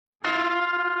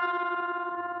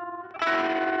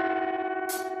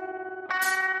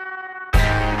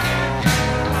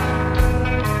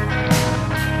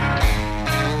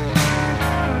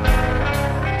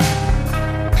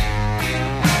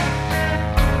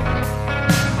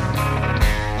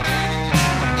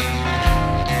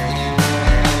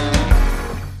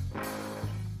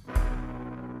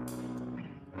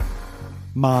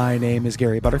My name is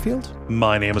Gary Butterfield.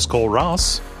 My name is Cole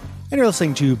Ross. And you're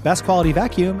listening to Best Quality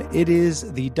Vacuum. It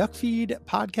is the Duckfeed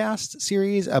podcast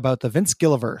series about the Vince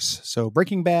Gilliverse. So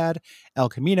Breaking Bad, El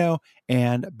Camino,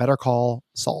 and Better Call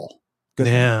Saul. Good.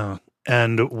 Yeah.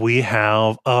 And we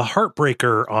have a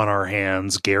heartbreaker on our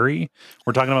hands, Gary.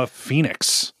 We're talking about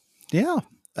Phoenix. Yeah.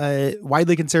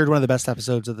 Widely considered one of the best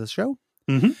episodes of this show.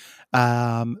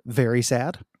 Mm-hmm. Very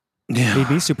sad. Yeah. Made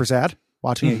me super sad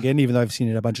watching it again, even though I've seen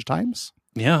it a bunch of times.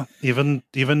 Yeah. Even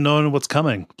knowing what's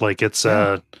coming. Like it's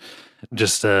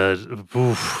just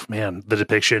man, the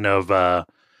depiction of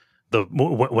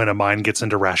when a mind gets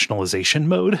into rationalization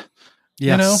mode.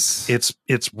 Yes. You know,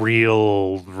 it's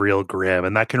real grim,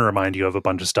 and that can remind you of a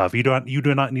bunch of stuff. You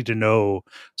do not need to know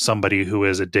somebody who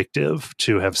is addictive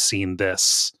to have seen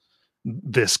this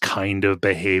kind of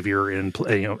behavior in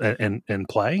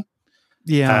play.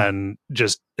 Yeah. And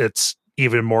just it's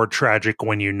even more tragic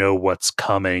when you know what's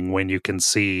coming, when you can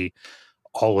see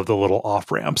all of the little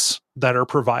off ramps that are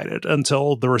provided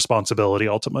until the responsibility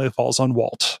ultimately falls on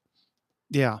Walt.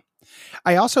 Yeah.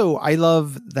 I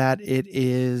love that it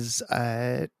is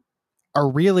a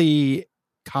really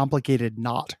complicated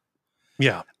knot.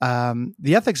 Yeah.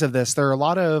 The ethics of this, there are a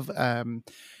lot of,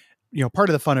 part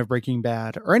of the fun of Breaking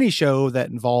Bad or any show that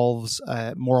involves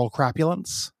moral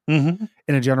crapulence in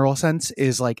a general sense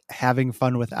is like having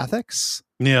fun with ethics.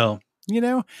 Yeah.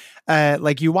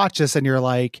 Like you watch this and you're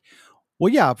like,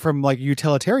 well, yeah, from like a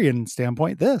utilitarian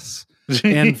standpoint, this.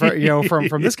 And for,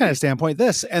 from this kind of standpoint,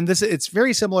 this, and this, it's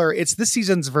very similar. It's this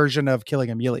season's version of Killing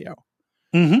Emilio,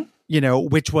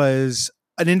 which was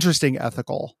an interesting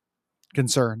ethical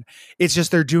concern. It's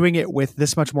just, they're doing it with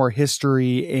this much more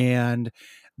history and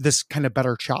this kind of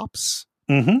better chops.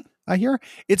 I hear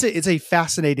it's a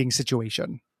fascinating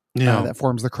situation. That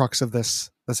forms the crux of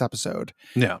this episode.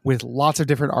 Yeah, with lots of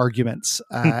different arguments,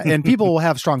 and people will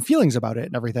have strong feelings about it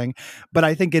and everything. But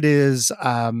I think it is,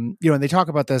 and they talk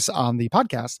about this on the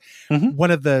podcast.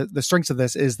 One of the strengths of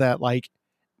this is that like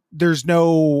there's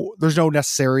no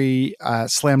necessary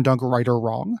slam dunk right or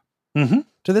wrong to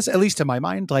this, at least to my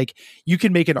mind. Like you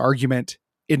can make an argument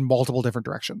in multiple different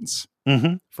directions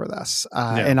for this,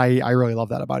 and I really love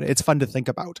that about it. It's fun to think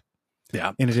about.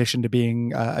 Yeah, in addition to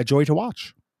being a joy to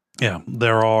watch. Yeah,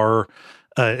 there are.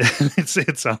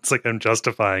 It sounds like I'm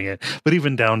justifying it, but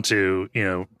even down to,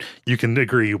 you can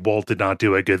agree Walt did not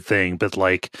do a good thing, but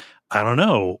like, I don't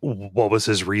know, what was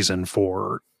his reason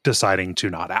for deciding to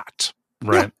not act?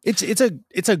 Right. Yeah,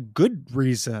 it's a good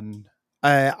reason.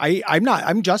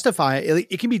 I'm justifying.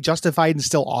 It can be justified and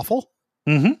still awful.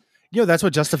 That's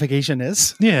what justification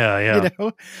is. Yeah.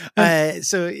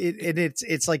 So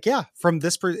it's like, from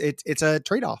this, it's a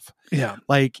trade-off. Yeah.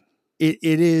 Like, It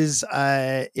is,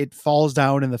 it falls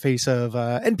down in the face of,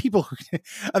 and people who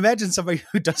imagine somebody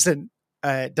who doesn't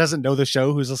know the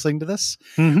show who's listening to this,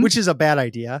 which is a bad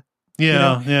idea.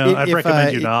 Yeah. I'd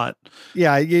recommend you not.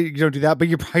 Yeah, you don't do that, but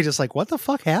you're probably just like, what the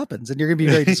fuck happens? And you're going to be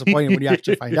very disappointed when you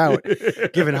actually find out,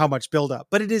 given how much build up.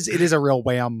 But it is a real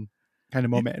wham kind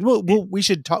of moment. And we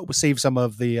should save some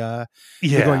of the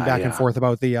going back and forth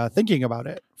about the thinking about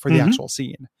it for the actual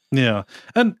scene. Yeah.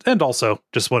 And also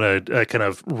just want to kind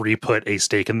of re-put a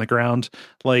stake in the ground.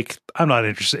 Like, I'm not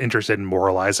interested in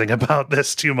moralizing about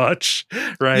this too much,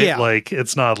 right? Yeah. Like,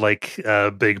 it's not like a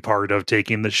big part of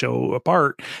taking the show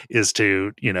apart is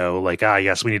to,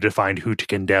 yes, we need to find who to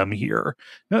condemn here.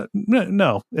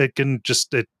 No, it can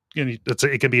just, it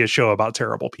can be a show about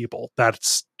terrible people.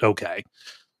 That's okay.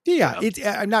 Yeah.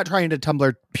 I'm not trying to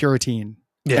Tumblr Puritan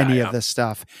of this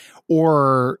stuff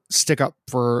or stick up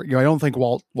for, I don't think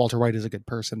Walter White is a good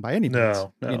person by any means,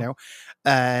 no.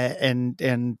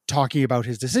 And talking about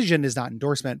his decision is not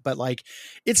endorsement, but like,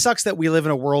 it sucks that we live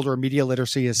in a world where media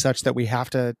literacy is such that we have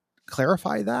to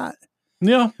clarify that.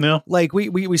 Yeah. Like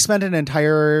we spent an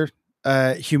entire,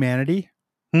 human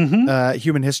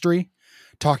history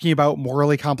talking about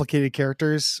morally complicated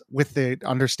characters with the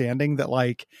understanding that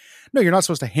like, no, you're not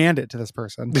supposed to hand it to this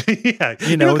person. Yeah.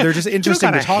 They're just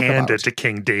interesting to talk about. Hand it to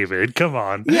King David. Come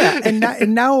on. Yeah.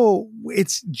 And now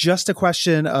it's just a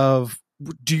question of,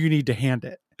 do you need to hand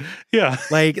it? Yeah.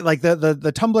 Like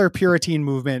the Tumblr Puritan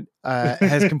movement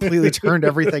has completely turned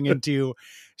everything into,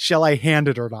 shall I hand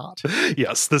it or not?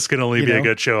 Yes, this can only be a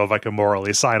good show if I can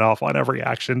morally sign off on every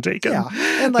action taken. Yeah,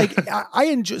 and like I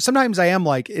enjoy. Sometimes I am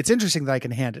like, it's interesting that I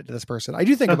can hand it to this person. I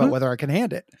do think about whether I can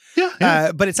hand it.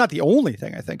 Yeah. But it's not the only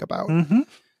thing I think about. And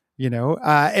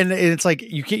it's like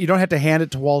you don't have to hand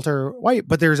it to Walter White,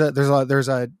 but there's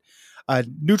a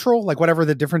neutral, like whatever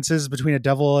the difference is between a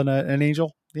devil and an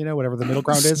angel, whatever the middle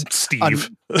ground is. Steve.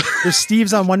 There's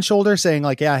Steve's on one shoulder saying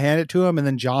like, yeah, hand it to him. And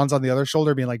then John's on the other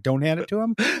shoulder being like, don't hand it to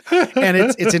him. And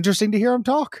it's interesting to hear him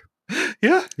talk.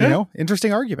 Yeah.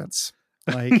 Interesting arguments.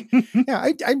 Like,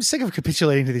 yeah, I'm sick of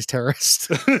capitulating to these terrorists.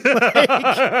 I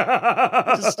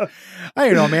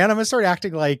don't know, man. I'm gonna start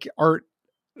acting like art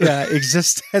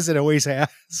exists as it always has.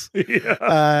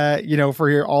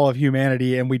 For all of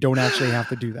humanity, and we don't actually have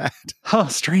to do that. Huh?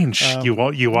 Strange. You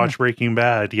watch Breaking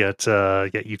Bad, yet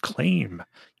you claim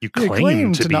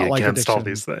to be against all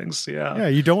these things. Yeah.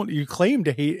 You claim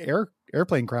to hate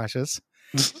airplane crashes,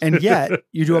 and yet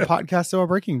you do a podcast about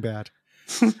Breaking Bad.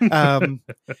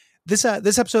 This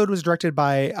episode was directed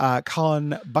by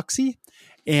Colin Buxey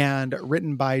and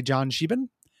written by John Sheehan,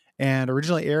 and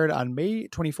originally aired on May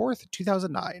 24th,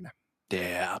 2009.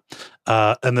 Yeah.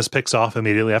 And this picks off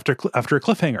immediately after a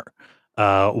cliffhanger.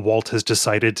 Walt has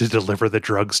decided to deliver the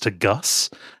drugs to Gus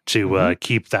to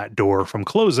keep that door from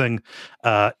closing,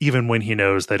 even when he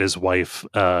knows that his wife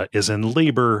is in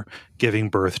labor, giving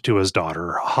birth to his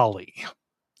daughter, Holly.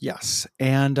 Yes.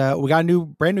 And we got a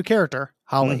brand new character,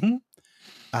 Holly.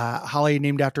 Holly,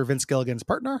 named after Vince Gilligan's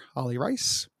partner, Holly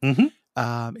Rice.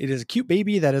 It is a cute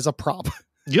baby that is a prop.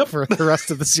 Yep. For the rest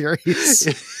of the series.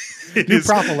 New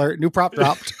prop alert. New prop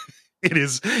dropped. It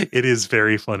is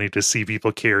very funny to see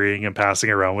people carrying and passing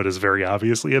around what is very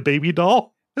obviously a baby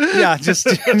doll. Yeah, it's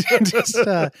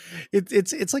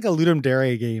like a Ludum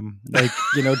Dare game. Like,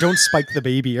 don't spike the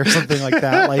baby or something like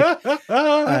that. Like,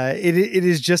 it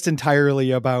is just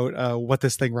entirely about what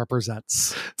this thing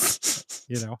represents.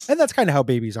 And that's kind of how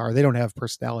babies are. They don't have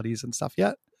personalities and stuff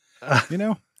yet.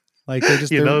 Like they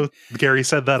just, Gary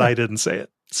said that, I didn't say it.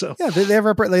 So yeah, they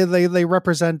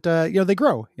represent, they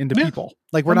grow into people.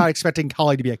 Like we're not expecting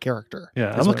Holly to be a character.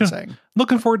 Yeah. I'm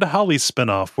looking forward to Holly's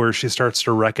spinoff where she starts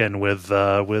to reckon with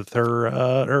her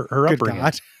upbringing.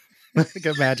 God. I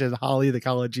can imagine Holly, the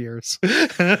college years.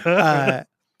 So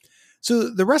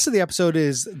the rest of the episode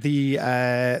is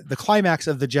the climax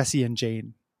of the Jesse and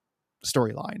Jane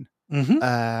storyline.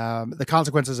 The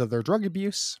consequences of their drug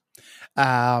abuse.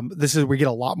 This is, we get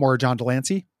a lot more John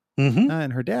Delancey,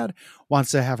 and her dad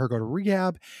wants to have her go to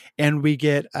rehab, and we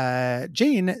get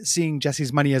Jane seeing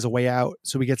Jesse's money as a way out.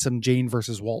 So we get some Jane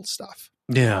versus Walt stuff.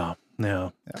 Yeah.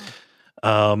 Kind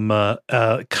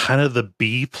of the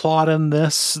B plot in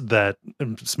this that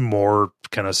more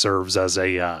kind of serves as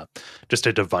a just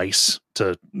a device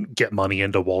to get money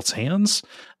into Walt's hands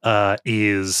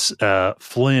is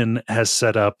Flynn has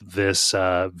set up this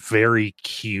very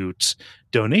cute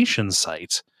donation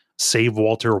site,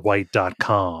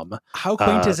 SaveWalterWhite.com. How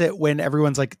quaint is it when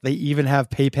everyone's like, they even have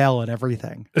PayPal and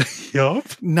everything? Yup.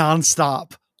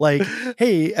 Nonstop. Like,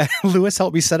 hey, Lewis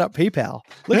helped me set up PayPal.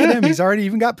 Look at him. He's already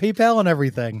even got PayPal and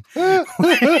everything. Living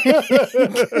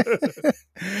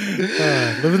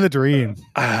the dream.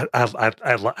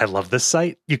 I love this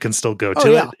site. You can still go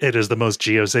to it. It is the most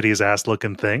GeoCities ass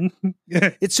looking thing.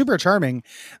 It's super charming.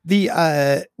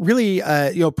 The really,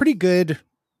 pretty good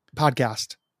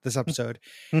podcast this episode.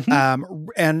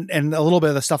 And a little bit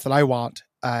of the stuff that I want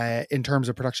in terms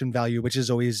of production value, which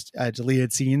is always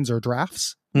deleted scenes or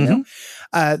drafts.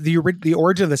 The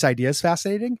origin of this idea is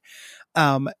fascinating.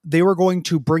 They were going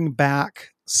to bring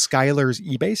back Skylar's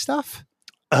eBay stuff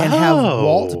and have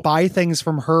Walt buy things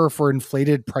from her for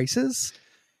inflated prices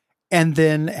and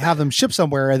then have them shipped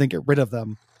somewhere and then get rid of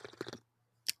them.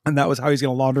 And that was how he's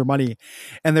going to launder money.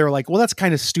 And they were like, well, that's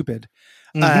kind of stupid.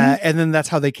 And then that's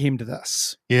how they came to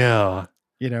this. Yeah.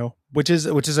 Which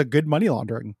is a good money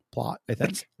laundering plot, I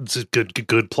think. It's a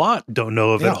good plot. Don't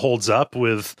know if it holds up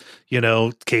with,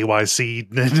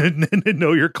 KYC,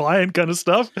 know your client kind of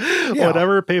stuff. Yeah.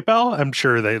 Whatever, PayPal. I'm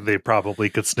sure they probably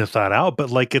could sniff that out, but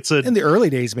like in the early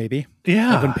days, maybe.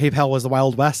 Yeah. Like when PayPal was the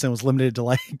Wild West and was limited to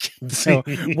one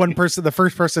person, the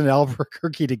first person in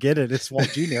Albuquerque to get it is Walt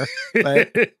Jr.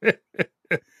 But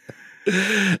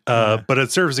but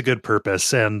it serves a good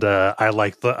purpose, and I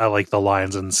like the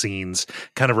lines and scenes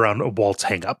kind of around Walt's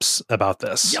hangups about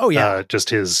this. Oh yeah,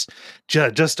 just a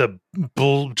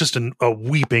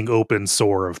weeping open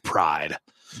sore of pride.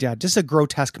 Yeah, just a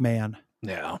grotesque man.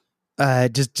 Yeah,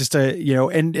 just a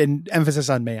and emphasis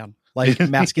on man, like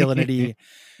masculinity,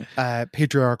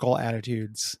 patriarchal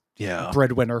attitudes. Yeah,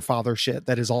 breadwinner father shit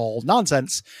that is all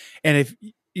nonsense, and if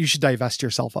you should divest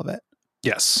yourself of it.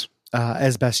 Yes.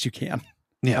 As best you can.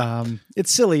 Yeah.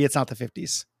 It's silly. It's not the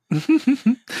 50s.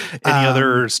 Any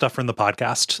other stuff from the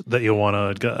podcast that you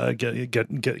want to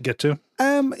get to?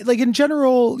 Like in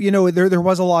general, there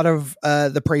was a lot of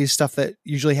the praise stuff that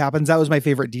usually happens. That was my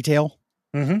favorite detail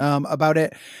about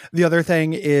it. The other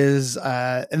thing is,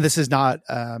 and this is not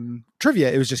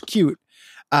trivia, it was just cute,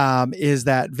 is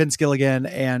that Vince Gilligan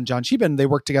and John Sheehan, they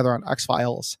work together on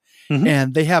X-Files,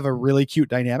 and they have a really cute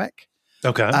dynamic.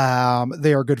 Okay.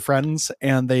 They are good friends,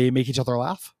 and they make each other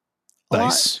laugh a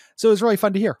Nice. lot. So it was really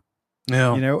fun to hear.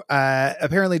 Yeah. You know,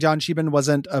 apparently John Sheehan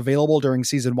wasn't available during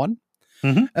season 1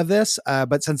 of this,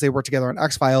 but since they worked together on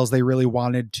X-Files, they really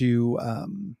wanted to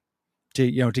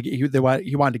he wanted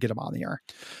to get him on the air.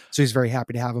 So he's very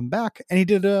happy to have him back. And he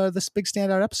did this big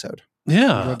standout episode.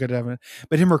 Yeah. Real good to have him.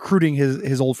 But him recruiting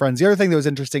his old friends. The other thing that was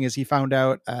interesting is he found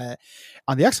out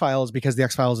on the X-Files, because the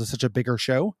X-Files is such a bigger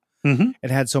show, it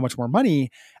had so much more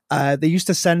money.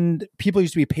 People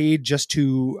used to be paid just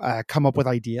to come up with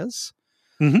ideas.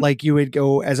 Like you would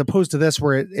go, as opposed to this,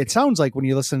 where it sounds like when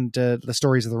you listen to the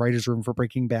stories of the writer's room for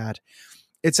Breaking Bad,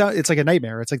 it's like a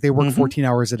nightmare. It's like they work 14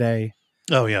 hours a day.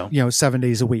 Oh yeah. 7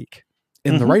 days a week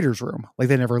in the writer's room. Like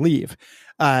they never leave.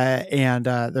 And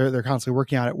they're constantly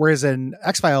working on it. Whereas in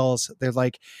X-Files, they're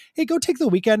like, hey, go take the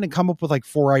weekend and come up with like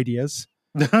 4 ideas,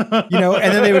 and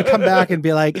then they would come back and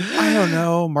be like, I don't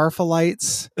know, Marfa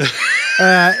lights.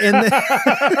 And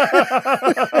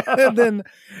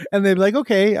they'd be like,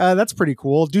 okay, that's pretty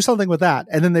cool. Do something with that.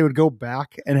 And then they would go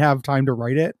back and have time to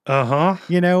write it. And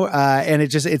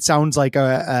it sounds like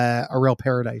a real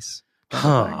paradise.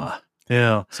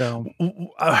 Yeah. So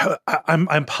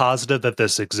I'm positive that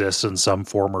this exists in some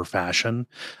form or fashion.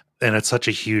 And it's such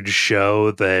a huge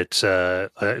show that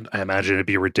I imagine it'd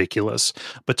be ridiculous.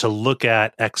 But to look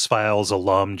at X-Files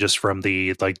alum just from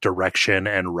the like direction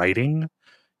and writing,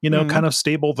 kind of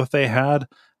stable that they had,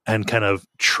 and kind of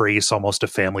trace almost a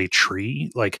family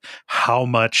tree, like how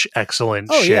much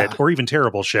excellent shit or even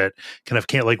terrible shit kind of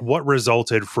can't, like what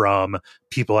resulted from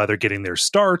people either getting their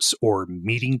starts or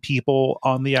meeting people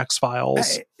on the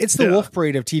X-Files. It's the Wolf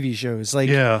Parade of TV shows. Like,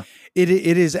 it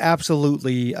is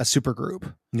absolutely a super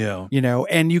group. Yeah.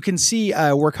 And you can see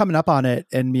we're coming up on it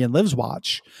in me and Liv's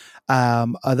watch.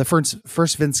 The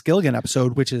first Vince Gilligan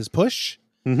episode, which is Push.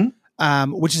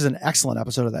 Which is an excellent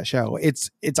episode of that show.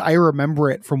 I remember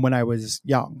it from when I was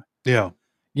young. Yeah.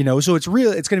 So it's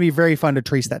going to be very fun to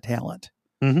trace that talent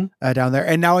down there.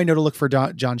 And now I know to look for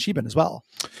John Sheehan as well.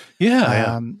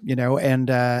 Yeah. And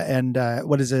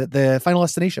what is it? The Final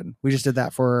Destination. We just did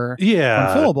that for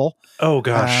Unfillable. Oh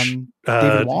gosh.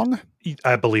 David Wong.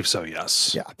 I believe so.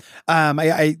 Yes. Yeah. I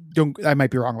might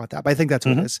be wrong about that, but I think that's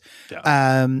what it is.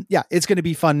 Yeah. It's going to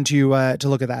be fun to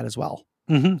look at that as well.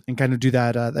 And kind of do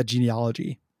that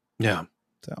genealogy. Yeah.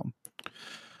 So,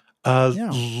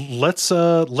 let's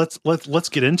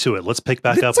get into it. Let's pick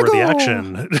back up where the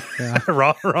action.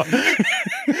 Wrong.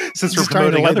 Since we're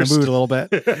promoting other mood a little bit.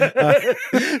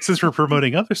 Since we're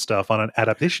promoting other stuff on an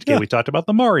adaptation game, we talked about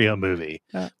the Mario movie,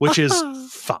 which is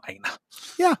fine.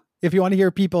 Yeah. If you want to hear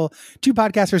two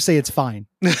podcasters say it's fine.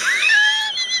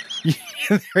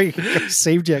 There you go.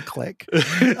 Saved you a click.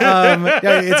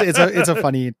 It's a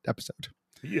funny episode.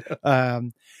 Yeah.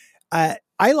 I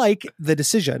like the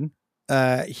decision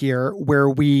here where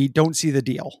we don't see the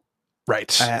deal.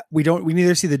 Right. We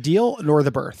neither see the deal nor the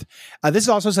birth. This is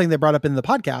also something they brought up in the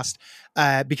podcast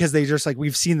because they just like,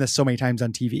 we've seen this so many times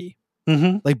on TV.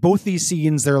 Like both these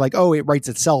scenes, they're like, oh, it writes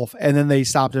itself. And then they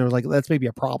stopped and were like, that's maybe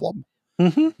a problem.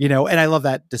 And I love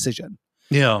that decision.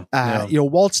 Yeah.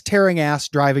 Walt's tearing ass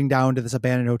driving down to this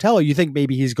abandoned hotel. You think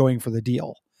maybe he's going for the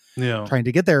deal. Yeah. Trying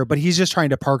to get there, but he's just trying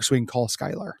to park swing call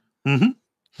Skylar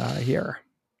here.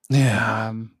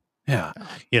 Yeah.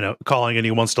 Calling and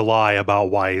he wants to lie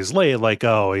about why he's late. Like,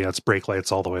 oh, yeah, it's brake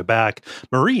lights all the way back.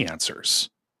 Marie answers,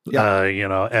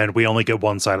 and we only get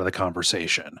one side of the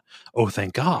conversation. Oh,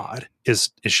 thank God.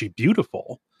 Is she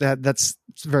beautiful? That's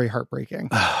very heartbreaking.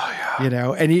 Oh,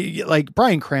 yeah. And he, like,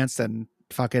 Bryan Cranston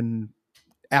fucking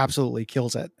absolutely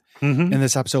kills it in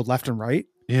this episode left and right.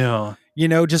 Yeah.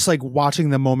 Just like watching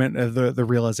the moment of the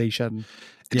realization,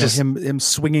 him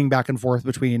swinging back and forth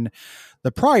between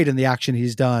the pride and the action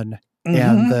he's done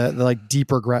and the like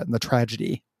deep regret and the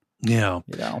tragedy. Yeah.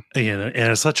 And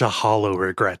it's such a hollow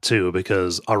regret too,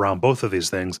 because around both of these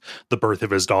things, the birth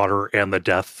of his daughter and the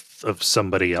death of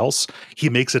somebody else, he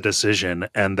makes a decision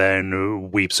and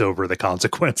then weeps over the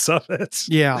consequence of it.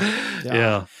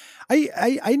 Yeah.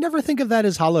 I never think of that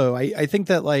as hollow. I think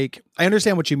that, like, I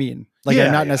understand what you mean. Like,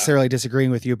 I'm not necessarily disagreeing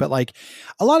with you, but like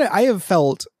I have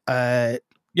felt, the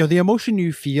emotion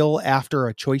you feel after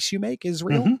a choice you make is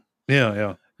real.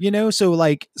 Yeah. So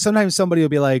like sometimes somebody will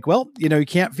be like, well, you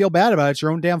can't feel bad about it. It's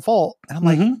your own damn fault. And I'm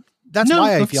like, that's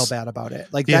why I feel bad about it.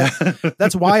 Like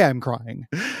that's why I'm crying.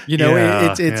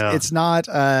 It's not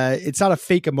a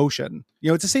fake emotion.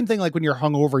 It's the same thing like when you're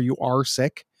hungover, you are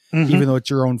sick, even though it's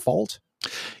your own fault.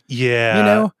 Yeah. You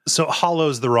know? So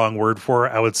hollow's the wrong word for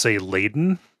it. I would say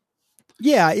laden.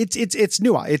 Yeah, it's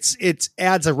nuance. It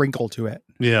adds a wrinkle to it.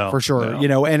 Yeah. For sure. Yeah. You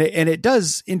know, and it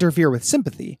does interfere with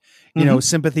sympathy. You know,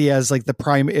 sympathy as like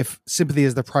if sympathy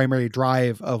is the primary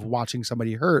drive of watching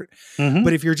somebody hurt.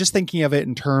 But if you're just thinking of it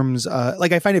in terms,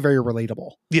 like I find it very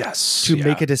relatable. Yes. To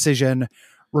make a decision,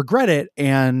 regret it,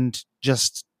 and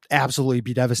just absolutely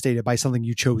be devastated by something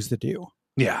you chose to do.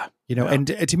 Yeah. You know, and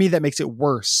to me, that makes it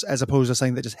worse as opposed to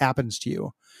something that just happens to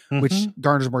you, which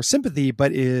garners more sympathy,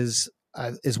 but is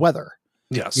weather.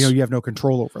 Yes. You know, you have no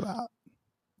control over that.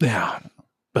 Yeah.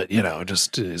 But, you know,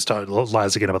 just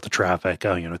lies again about the traffic,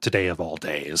 you know, today of all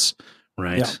days,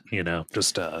 right? Yeah. You know,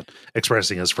 just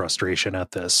expressing his frustration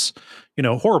at this, you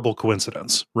know, horrible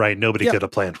coincidence, right? Nobody could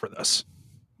have planned for this.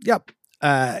 Yep.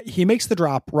 He makes the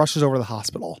drop, rushes over to the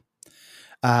hospital,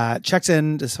 checks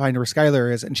in to find where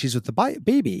Skylar is, and she's with the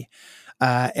baby.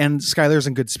 And Skylar's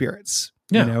in good spirits.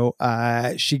 Yeah. You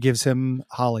know, she gives him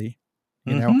Holly.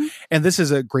 You know, and this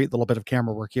is a great little bit of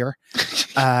camera work here.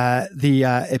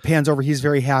 It pans over. He's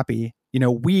very happy. You know,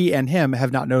 we and him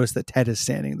have not noticed that Ted is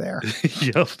standing there.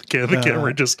 Yep. The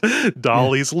camera just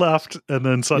dollies left, and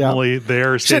then suddenly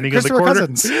they're standing in the corner.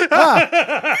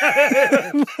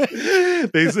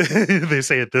 They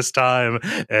say at this time,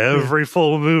 every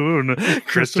full moon,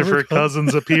 Christopher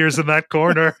Cousins appears in that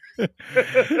corner.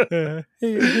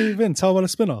 Hey Vince, how about a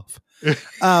spinoff?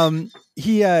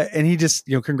 He just,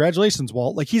 you know, congratulations,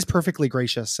 Walt. Like, he's perfectly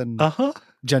gracious and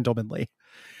gentlemanly.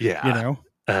 Yeah. You know?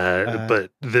 But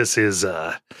this is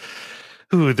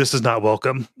this is not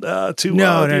welcome to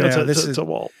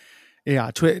Walt.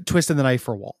 Yeah, twisting the knife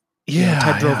for Walt. Yeah. You know,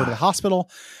 Ted drove her to the hospital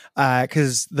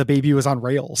because the baby was on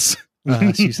rails.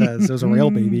 She says it was a rail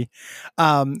baby.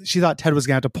 She thought Ted was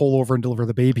gonna have to pull over and deliver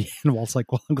the baby, and Walt's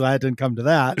like, well, I'm glad it didn't come to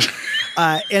that.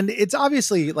 And it's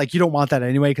obviously like you don't want that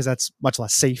anyway because that's much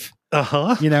less safe.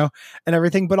 You know, and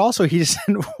everything. But also, he just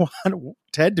didn't want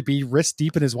Ted to be wrist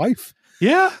deep in his wife.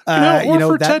 Yeah,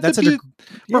 for Ted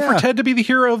to be the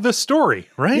hero of this story,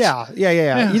 right?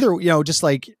 Yeah. Either, you know, just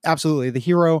like absolutely the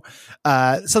hero,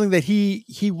 something that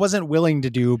he wasn't willing to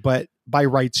do, but by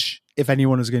rights, if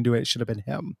anyone was going to do it, it should have been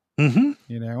him. You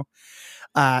know,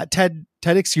 Ted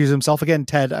excused himself again.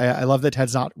 Ted, I love that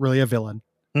Ted's not really a villain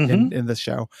in this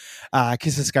show.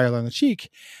 Kisses Skylar on the cheek.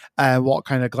 Walt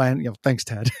kind of thanks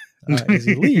Ted as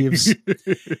he leaves.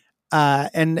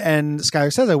 And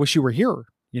Skylar says, "I wish you were here."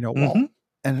 You know, Walt,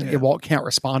 and Walt can't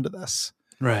respond to this.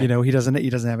 Right. You know, he doesn't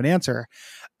have an answer.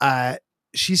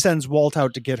 She sends Walt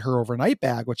out to get her overnight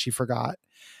bag, which he forgot.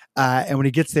 And when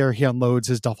he gets there, he unloads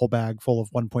his duffel bag full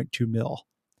of 1.2 mil.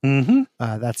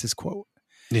 That's his quote.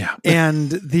 Yeah.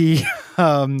 And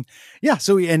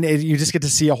so you just get to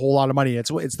see a whole lot of money.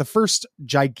 It's the first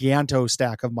giganto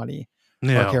stack of money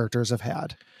our characters have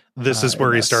had. This is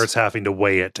where he starts having to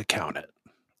weigh it to count it.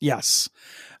 Yes.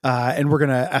 And we're going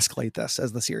to escalate this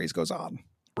as the series goes on.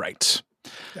 Right.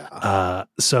 Yeah.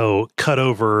 So cut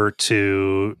over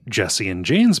to Jesse and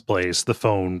Jane's place. The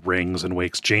phone rings and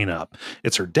wakes Jane up.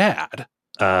 It's her dad.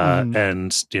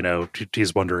 And, you know,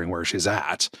 he's wondering where she's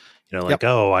at. You know, like,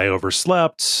 oh, I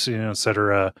overslept, you know, et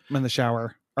cetera. I'm in the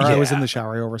shower. Or I was in the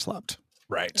shower. I overslept.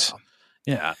 Right.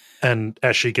 Yeah. And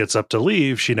as she gets up to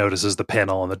leave, she notices the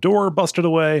panel on the door busted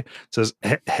away. Says,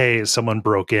 hey, someone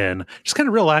broke in. Just kind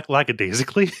of real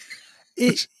lackadaisically.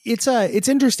 It's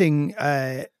interesting.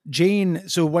 Jane.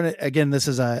 So this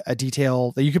is a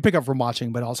detail that you can pick up from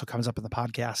watching, but also comes up in the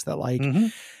podcast that like,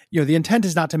 you know, the intent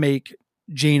is not to make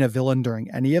Jane a villain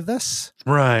during any of this.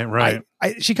 Right.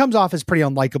 She comes off as pretty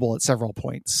unlikable at several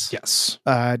points. Yes.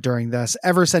 During this,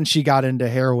 ever since she got into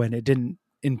heroin, it didn't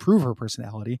improve her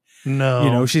personality. No,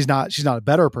 you know, she's not a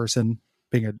better person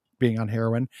being on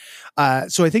heroin.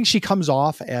 So I think she comes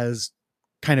off as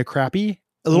kind of crappy,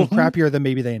 a little crappier than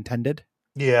maybe they intended.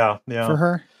 Yeah. For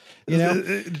her, you know,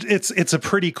 it's a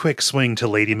pretty quick swing to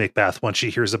Lady Macbeth once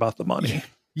she hears about the money.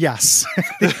 Yes.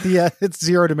 It's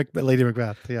 0 to Lady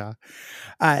Macbeth. Yeah.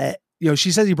 You know,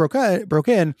 she says he broke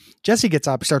in. Jesse gets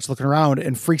up, starts looking around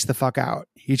and freaks the fuck out.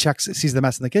 He sees the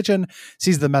mess in the kitchen,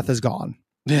 sees the meth is gone.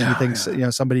 Yeah. He thinks, you know,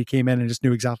 somebody came in and just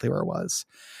knew exactly where it was.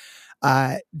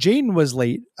 Jane was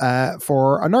late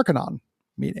for a Narconon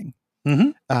meeting.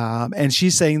 And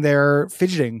she's saying they're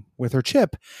fidgeting with her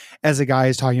chip as a guy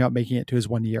is talking about making it to his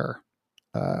 1 year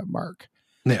mark.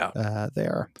 Yeah.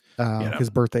 His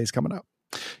birthday's coming up.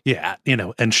 Yeah, you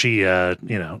know, and she, I'm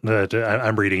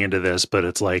reading into this, but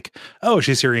it's like, oh,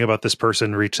 she's hearing about this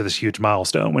person reach this huge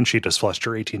milestone when she just flushed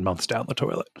her 18 months down the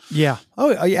toilet. Yeah.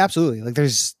 Oh, yeah, absolutely. Like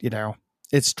there's, you know,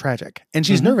 it's tragic. And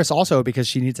she's nervous also because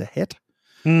she needs a hit.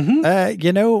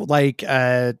 You know, like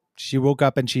she woke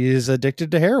up and she is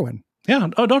addicted to heroin. Yeah.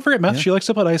 Oh, don't forget meth. Yeah. She likes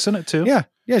to put ice in it too. Yeah.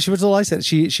 Yeah. She was a licensed.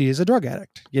 She is a drug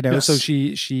addict, Yes. so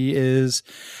she is,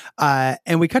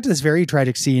 and we cut to this very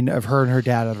tragic scene of her and her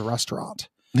dad at a restaurant.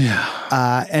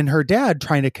 Yeah. And her dad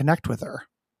trying to connect with her,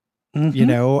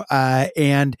 Mhm.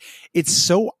 and it's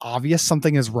so obvious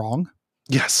something is wrong.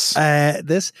 Yes.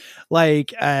 There's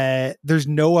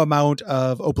no amount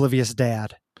of oblivious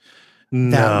dad that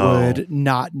No. would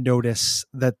not notice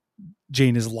that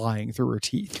Jane is lying through her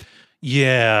teeth.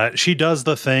 Yeah, she does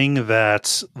the thing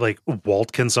that like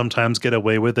Walt can sometimes get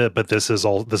away with it, but this is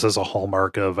a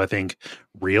hallmark of, I think,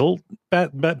 real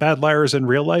bad liars in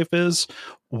real life is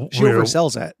She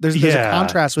oversells it. There's a Yeah.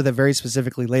 contrast with it very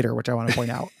specifically later, which I want to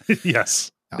point out.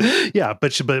 Yes. Yeah. Yeah,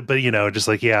 but just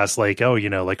like he asks, like, oh,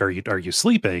 like, are you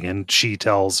sleeping? And she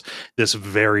tells this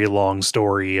very long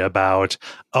story about,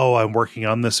 oh, I'm working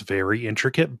on this very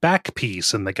intricate back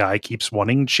piece, and the guy keeps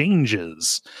wanting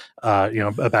changes.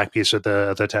 A back piece at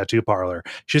the tattoo parlor.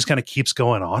 She just kind of keeps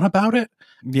going on about it.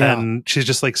 Yeah. And she's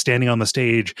just like standing on the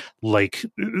stage, like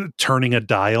turning a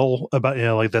dial about,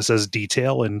 like that says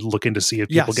detail and looking to see if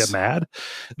people Yes. get mad.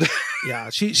 Yeah.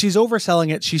 She's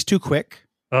overselling it. She's too quick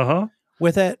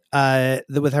with it,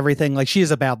 with everything. Like, she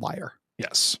is a bad liar,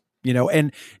 Yes.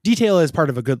 and detail is part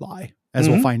of a good lie, as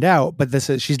we'll find out, but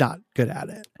she's not good at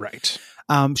it. Right.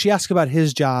 She asks about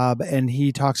his job, and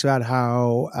he talks about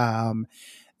how,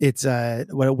 it's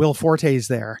Will Forte's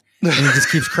there, and he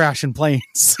just keeps crashing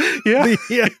planes. Yeah.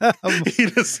 Yeah. He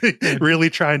just really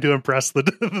trying to impress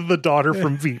the daughter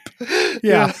from Veep.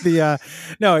 Yeah.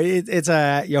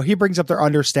 He brings up they're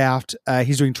understaffed.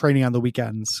 He's doing training on the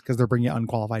weekends because they're bringing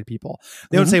unqualified people.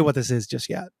 They don't say what this is just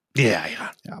yet. Yeah.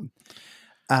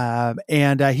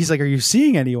 And he's like, "Are you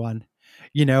seeing anyone?"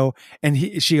 And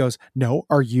she goes, "No.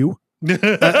 Are you?"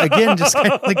 Again, just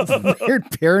kind of like weird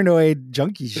paranoid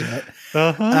junkie shit.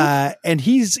 And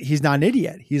he's not an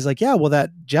idiot. He's like, "Yeah, well, that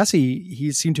Jesse,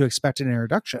 he seemed to expect an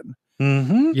introduction."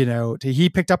 He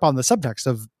picked up on the subtext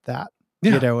of that.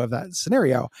 Of that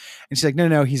scenario. And she's like,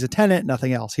 no, he's a tenant,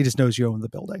 nothing else. He just knows you own the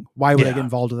building. Why would I get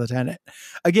involved with a tenant?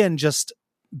 Again, just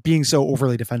being so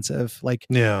overly defensive, like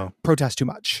protest too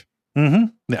much.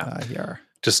 Here.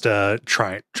 Just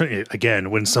try again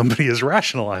when somebody is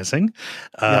rationalizing,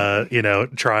 trying,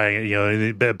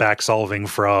 back solving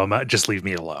from just leave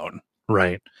me alone.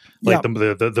 Right. Like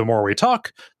the more we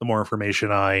talk, the more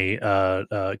information I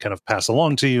kind of pass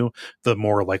along to you, the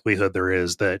more likelihood there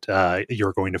is that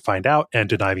you're going to find out and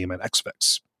deny me my next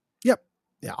fix. Yep.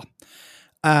 Yeah.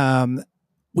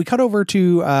 We cut over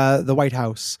to the White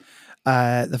House.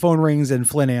 The phone rings and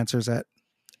Flynn answers it.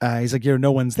 He's like,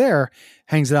 no one's there.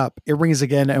 Hangs it up. It rings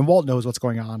again, and Walt knows what's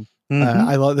going on.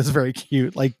 I love this. Very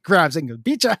cute. Like, grabs it and goes,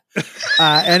 "Beat ya!"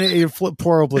 And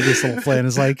poor oblivious little Flynn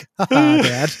is like, "Haha,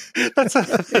 Dad." That's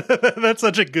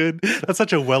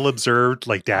such a well observed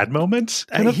like dad moment.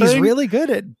 He's really good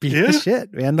at beating the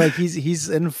shit, man. Like he's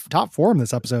in top form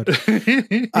this episode.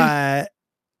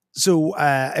 So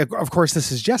of course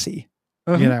this is Jesse.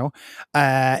 And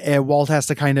Walt has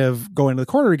to kind of go into the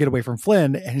corner to get away from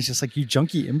Flynn, and he's just like, "You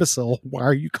junkie imbecile, why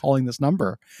are you calling this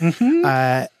number?"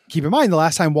 Keep in mind, the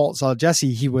last time Walt saw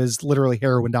Jesse, he was literally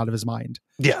heroined out of his mind.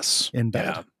 Yes, in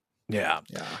bed. Yeah.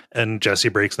 And Jesse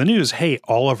breaks the news. Hey,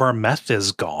 all of our meth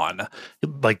is gone.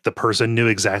 Like, the person knew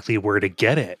exactly where to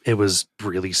get it. It was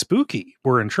really spooky.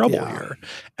 We're in trouble here.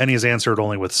 And he's answered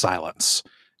only with silence.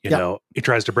 He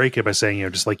tries to break it by saying,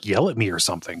 just like yell at me or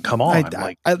something. Come on.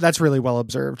 That's really well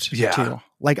observed. Too.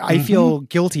 Like, I feel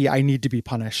guilty. I need to be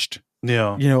punished.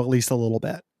 Yeah. At least a little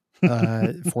bit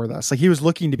for this. Like, he was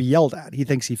looking to be yelled at. He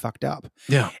thinks he fucked up.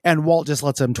 Yeah. And Walt just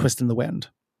lets him twist in the wind.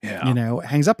 Yeah.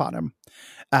 Hangs up on him.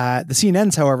 The scene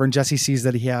ends, however, and Jesse sees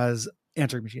that he has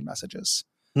answering machine messages.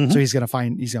 So he's going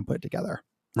to put it together.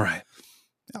 Right.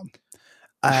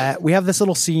 We have this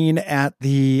little scene at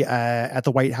the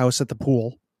White House at the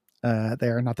pool.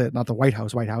 There, not the White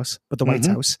House, but the White's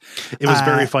house. It was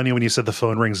very funny when you said the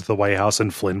phone rings at the White House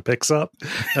and Flynn picks up.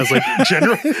 I was like,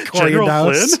 General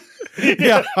Flynn?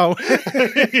 Yeah.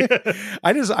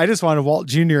 I just wanted Walt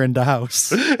Jr. in the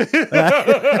house.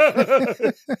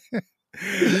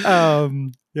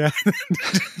 Yeah.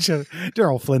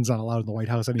 General Flynn's not allowed in the White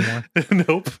House anymore.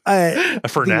 Nope.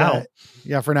 For now.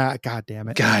 For now. God damn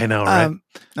it. I know, right?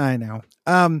 I know.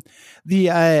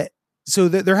 So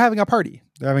they're having a party.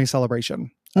 They're having a celebration.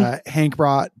 Hank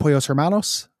brought Pollos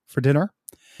Hermanos for dinner.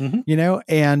 And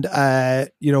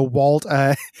Walt,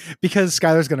 because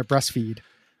Skylar's going to breastfeed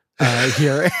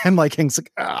here, and like Hank's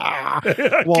like,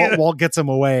 Walt gets him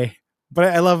away. But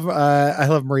I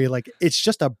love Marie. Like, it's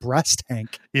just a breast,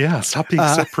 Hank. Yeah, stop being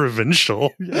so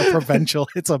provincial. Provincial.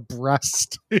 It's a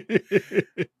breast.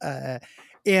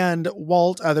 And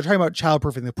Walt, they're talking about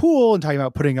childproofing the pool and talking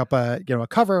about putting up a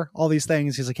cover, all these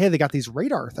things. He's like, hey, they got these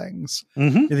radar things,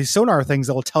 these sonar things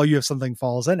that will tell you if something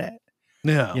falls in it.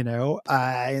 Yeah.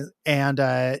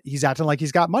 And he's acting like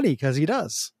he's got money because he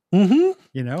does. The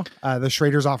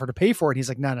Schraders offer to pay for it. And he's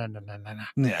like, no.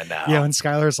 Yeah, no. And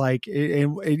Skylar's like,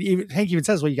 and Hank even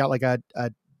says, well, you got like a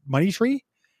money tree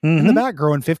in the back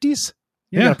growing 50s.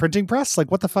 You got a printing press.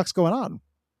 Like, what the fuck's going on?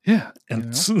 Yeah.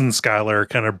 And Skylar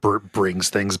kind of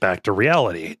brings things back to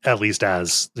reality, at least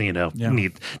as,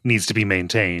 needs to be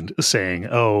maintained, saying,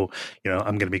 oh,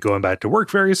 I'm going to be going back to work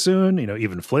very soon.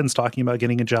 Even Flynn's talking about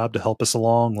getting a job to help us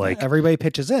along. Like, everybody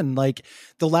pitches in. Like,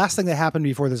 the last thing that happened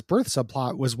before this birth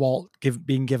subplot was Walt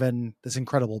being given this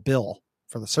incredible bill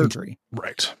for the surgery.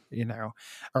 Right.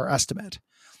 Or estimate.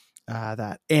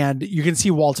 And you can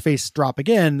see Walt's face drop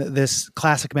again, this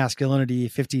classic masculinity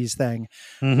 50s thing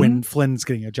when Flynn's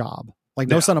getting a job. Like,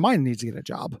 no son of mine needs to get a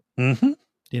job.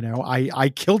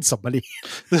 I killed somebody.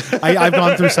 I've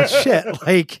gone through such shit.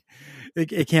 Like,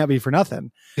 it can't be for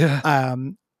nothing. Yeah.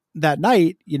 That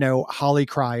night, Holly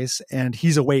cries and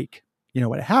he's awake,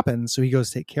 when it happens. So he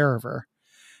goes take care of her.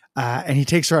 And he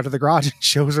takes her out to the garage and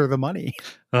shows her the money.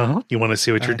 You want to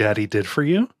see what your daddy did for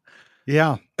you?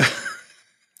 Yeah.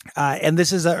 And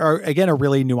this is again a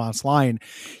really nuanced line.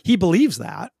 He believes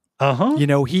that.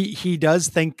 He does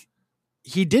think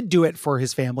he did do it for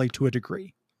his family to a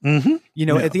degree.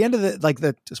 At the end of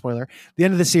the spoiler, the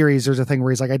end of the series, there's a thing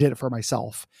where he's like, I did it for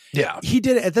myself. Yeah. He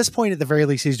did it at this point. At the very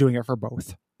least, he's doing it for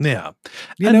both. Yeah.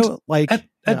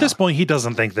 At this point, he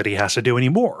doesn't think that he has to do any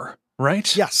more.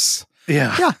 Right. Yes.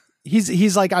 Yeah. Yeah.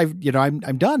 He's like,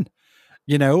 I'm done.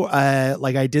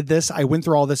 Like, I did this. I went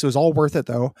through all this. It was all worth it,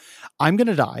 though. I'm going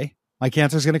to die. My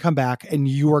cancer's going to come back and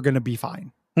you are going to be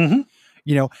fine.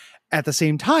 At the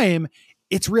same time,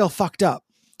 it's real fucked up.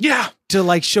 Yeah. To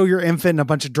like show your infant a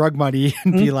bunch of drug money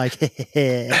and be like,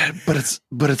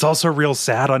 but it's also real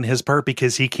sad on his part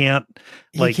because he can't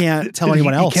tell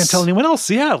anyone else. He can't tell anyone else.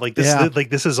 Yeah.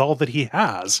 This is all that he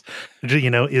has,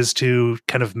 is to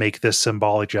kind of make this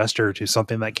symbolic gesture to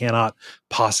something that cannot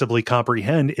possibly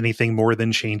comprehend anything more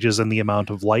than changes in the amount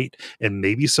of light and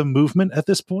maybe some movement at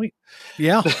this point.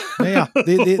 Yeah. Yeah.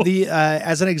 The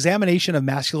as an examination of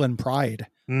masculine pride,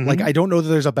 like, I don't know that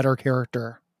there's a better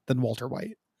character than Walter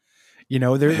White.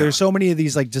 There's so many of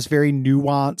these like just very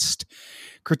nuanced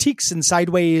critiques and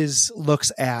sideways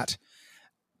looks at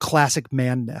classic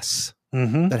manness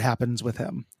that happens with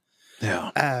him.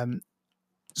 Yeah.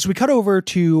 So we cut over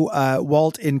to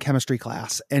Walt in chemistry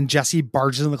class, and Jesse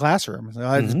barges in the classroom.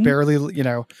 It's barely,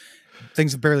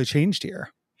 things have barely changed here.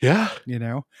 Yeah.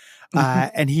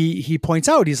 And he points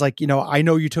out, he's like, I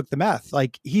know you took the meth.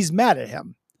 Like, he's mad at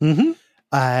him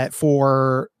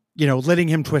for letting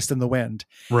him twist in the wind.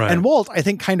 Right. And Walt, I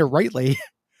think kind of rightly,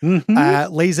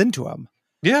 lays into him.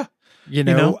 Yeah.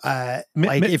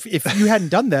 If you hadn't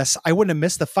done this, I wouldn't have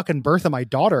missed the fucking birth of my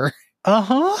daughter.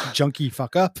 Junkie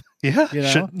fuck up. Yeah.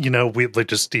 We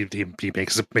just, he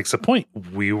makes a point.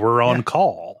 We were on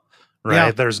call, right?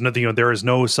 Yeah. There's nothing, there is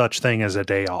no such thing as a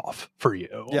day off for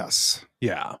you. Yes.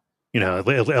 Yeah.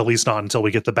 At least not until we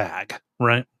get the bag.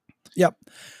 Right. Yep.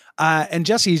 And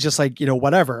Jesse's just like,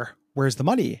 whatever, where's the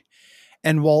money?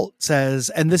 And Walt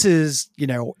says, and this is,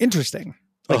 interesting,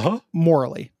 like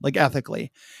morally, like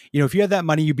ethically, if you had that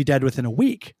money, you'd be dead within a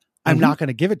week. I'm not going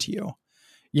to give it to you.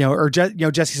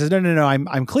 Jesse says, no,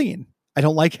 I'm clean. I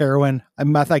don't like heroin.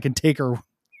 I'm meth. I can take or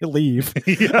leave.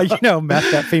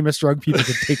 Meth, that famous drug people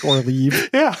can take or leave.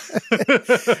 Yeah.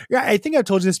 Yeah. I think I've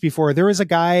told you this before. There was a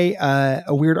guy,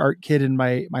 a weird art kid in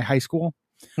my high school,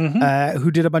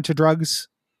 who did a bunch of drugs.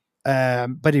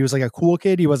 But he was like a cool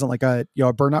kid. He wasn't like a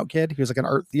burnout kid. He was like an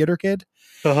art theater kid.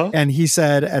 And he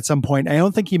said at some point, I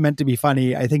don't think he meant to be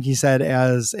funny. I think he said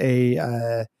as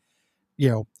a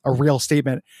real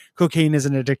statement, cocaine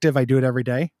isn't addictive. I do it every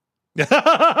day. Which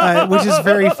is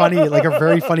very funny, like a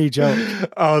very funny joke.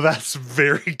 Oh, that's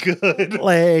very good.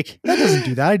 Like, that doesn't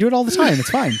do that. I do it all the time.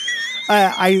 It's fine.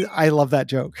 I love that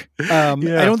joke. I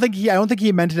don't think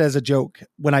he meant it as a joke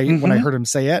when I heard him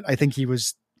say it. I think he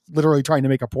was literally trying to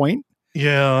make a point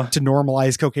to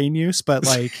normalize cocaine use, but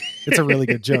like, it's a really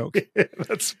good joke.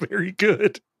 That's very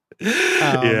good.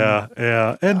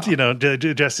 And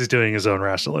Jesse's doing his own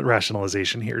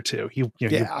rationalization here too. He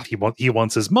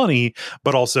wants his money,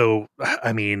 but also,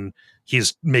 I mean,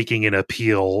 he's making an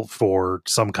appeal for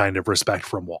some kind of respect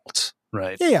from Walt,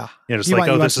 right? Yeah. It's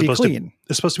this is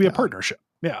supposed to be a partnership.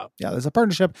 Yeah. Yeah. There's a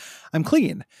partnership. I'm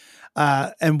clean.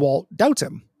 And Walt doubts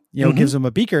him, gives him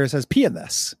a beaker, says, pee in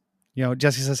this.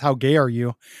 Jesse says, "How gay are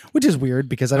you?" Which is weird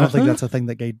because I don't think that's a thing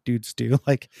that gay dudes do.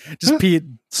 Like, just speak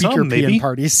your pee in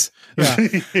parties.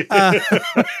 Yeah.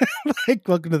 Like,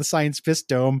 welcome to the Science Fist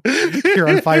Dome here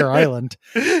on Fire Island.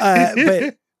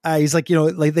 But he's like,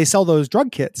 like they sell those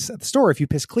drug kits at the store. If you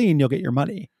piss clean, you'll get your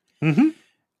money. Mm-hmm.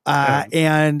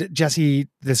 And Jesse,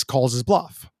 this calls his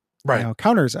bluff. Right.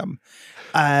 Counters him.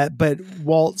 But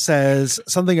Walt says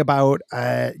something about,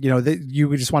 that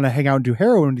you just want to hang out and do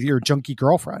heroin with your junkie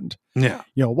girlfriend. Yeah.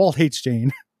 Walt hates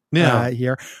Jane. Yeah.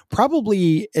 Here.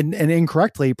 Probably, and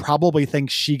incorrectly, probably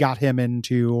thinks she got him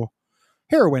into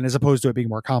heroin as opposed to it being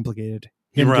more complicated.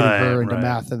 Him getting her into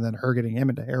meth and then her getting him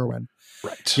into heroin.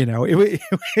 Right.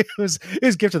 It was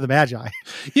gift of the Magi.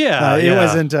 Yeah. It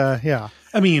wasn't,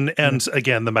 I mean, and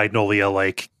again, the Magnolia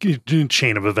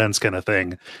chain of events kind of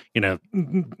thing.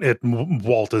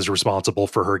 Walt is responsible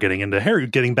for her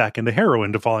getting back into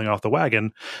heroin, to falling off the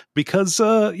wagon because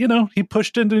he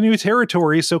pushed into new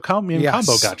territory. So Combo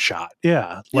got shot.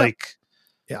 Yeah,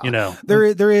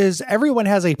 there is, everyone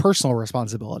has a personal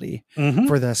responsibility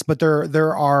for this, but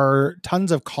there are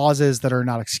tons of causes that are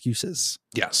not excuses.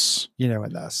 Yes, in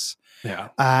this. Yeah,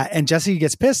 and Jesse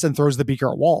gets pissed and throws the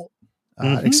beaker at Walt.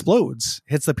 It explodes,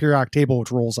 hits the periodic table,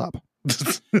 which rolls up.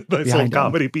 Nice little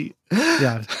comedy beat.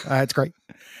 Yeah, it's great.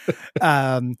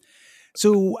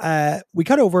 So we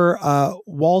cut over.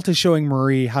 Walt is showing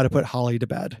Marie how to put Holly to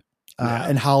bed.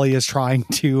 And Holly is trying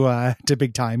to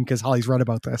big time because Holly's read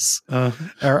about this.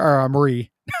 Or Marie.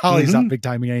 Holly's not big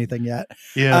timing anything yet.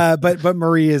 Yeah. But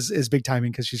Marie is big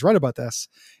timing because she's read about this.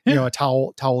 Yeah. A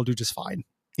towel will do just fine.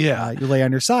 Yeah. You lay on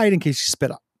your side in case you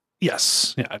spit up.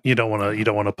 Yes. Yeah. You don't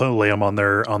want to lay them on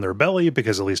their belly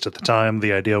because at least at the time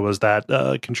the idea was that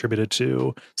contributed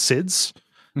to SIDS.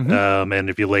 And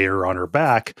if you lay her on her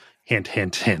back, hint,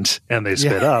 hint, hint, and they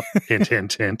spit up, hint,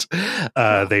 hint, hint,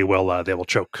 they will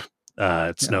choke.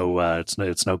 It's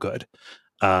no good.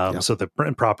 So they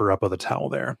prop her up with a towel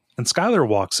there, and Skylar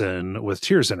walks in with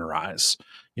tears in her eyes.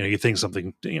 You think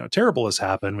something terrible has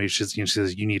happened. She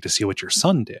says, "You need to see what your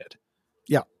son did."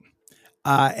 Yeah.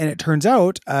 And it turns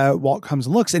out Walt comes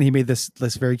and looks, and he made this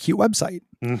very cute website.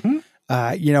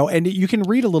 And you can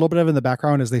read a little bit of it in the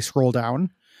background as they scroll down.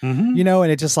 And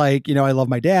it's just like, I love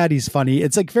my dad. He's funny.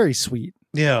 It's like very sweet.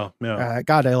 Yeah. Yeah.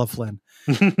 God, I love Flynn.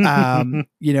 And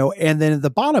then at the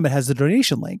bottom it has the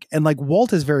donation link, and like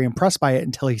Walt is very impressed by it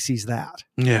until he sees that.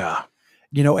 Yeah.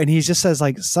 And he just says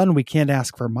like, "Son, we can't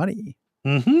ask for money."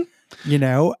 And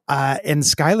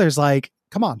Skylar's like,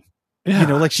 "Come on."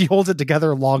 Yeah. Like she holds it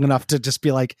together long enough to just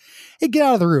be like, "Hey, get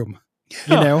out of the room."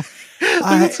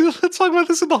 Let's talk about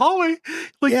this in the hallway.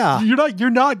 You are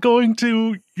not going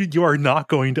to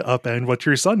upend what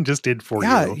your son just did for you.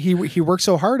 Yeah, he worked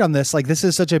so hard on this. Like, this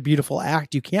is such a beautiful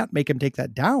act. You can't make him take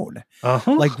that down.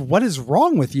 Like, what is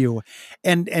wrong with you?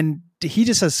 And he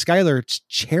just says, "Skylar, it's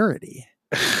charity."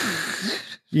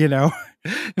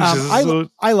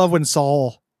 I love when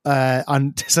Saul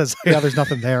says, "Yeah, there's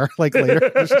nothing there." Like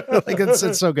later, like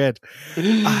it's so good.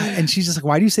 And she's just like,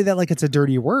 "Why do you say that like it's a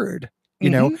dirty word?"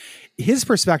 His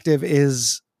perspective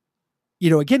is,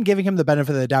 again, giving him the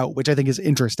benefit of the doubt, which I think is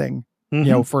interesting,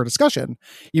 for a discussion,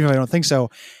 even if I don't think so.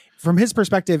 From his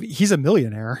perspective, he's a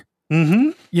millionaire.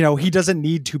 He doesn't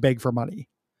need to beg for money.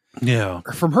 Yeah.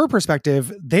 From her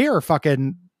perspective, they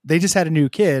just had a new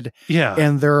kid. Yeah.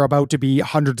 And they're about to be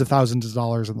hundreds of thousands of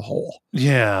dollars in the hole.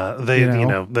 Yeah.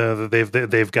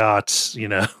 They've got,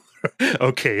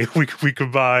 okay, we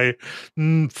could buy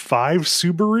 5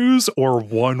 Subarus or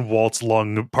 1 Walt's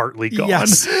lung partly gone.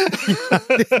 Yes.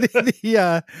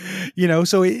 Yeah.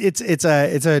 So it's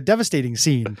a devastating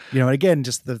scene, and again,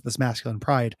 just this masculine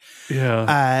pride.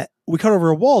 Yeah. We cut over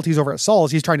to Walt. He's over at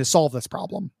Saul's. He's trying to solve this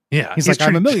problem. Yeah. He's like,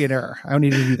 "I'm a millionaire. I don't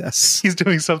need to do this." He's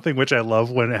doing something which I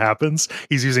love when it happens.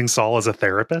 He's using Saul as a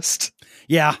therapist.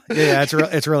 Yeah.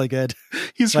 It's really good.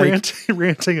 He's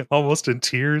ranting almost in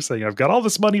tears, saying, "I've got all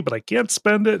this money, but I can't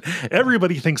spend it.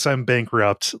 Everybody thinks I'm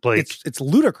bankrupt." Like, it's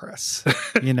ludicrous,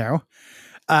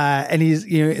 and he's,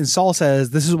 and Saul says,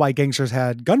 "This is why gangsters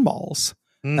had gun malls."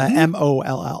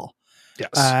 MOLL.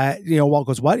 Yes. Walt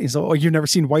goes, "What?" He's like, "Oh, you've never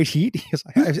seen White Heat?" He's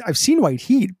like, I've seen White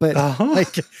Heat, but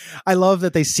like, I love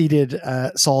that they seeded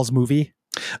Saul's movie.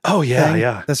 Oh yeah,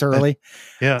 yeah. This early,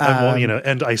 yeah.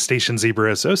 And Ice Station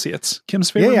Zebra Associates,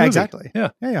 Kim's favorite. Yeah, movie. Exactly. Yeah.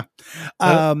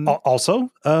 Also,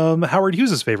 Howard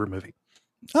Hughes' favorite movie.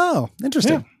 Oh,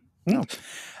 interesting. Yeah.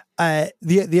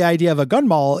 The idea of a gun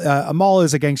mall, a mall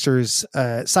is a gangster's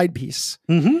side piece.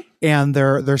 And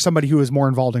there's somebody who is more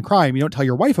involved in crime. You don't tell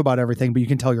your wife about everything, but you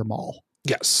can tell your mall.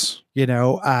 Yes.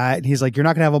 And he's like, "You're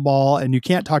not going to have a mall and you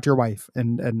can't talk to your wife."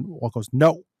 And Walt goes,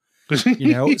 "No."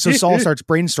 So Saul starts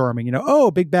brainstorming,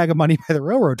 oh, big bag of money by the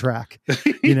railroad track,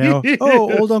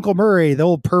 oh, old Uncle Murray, the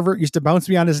old pervert used to bounce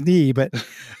me on his knee, but,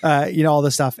 all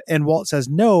this stuff. And Walt says,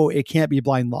 no, it can't be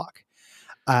blind luck.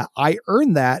 I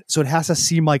earned that. So it has to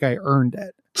seem like I earned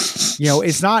it.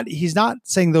 He's not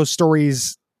saying those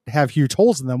stories have huge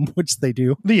holes in them, which they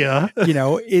do. Yeah.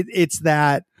 It's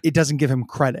that it doesn't give him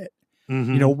credit.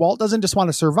 Mm-hmm. Walt doesn't just want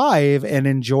to survive and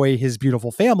enjoy his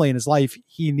beautiful family and his life.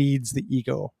 He needs the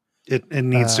ego. It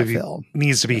needs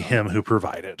to be him who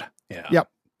provided. Yeah.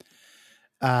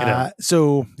 Yep.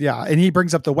 So yeah. And he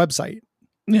brings up the website.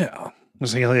 Yeah.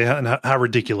 How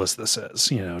ridiculous this is,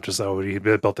 just though he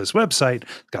built this website,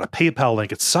 got a PayPal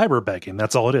link, it's cyberbegging.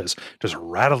 That's all it is. Just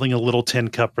rattling a little tin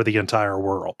cup for the entire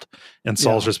world. And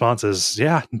Saul's response is,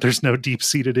 there's no deep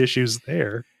seated issues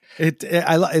there.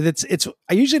 I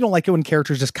usually don't like it when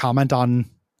characters just comment on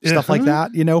stuff like that,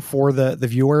 for the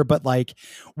viewer, but like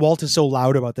Walt is so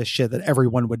loud about this shit that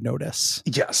everyone would notice.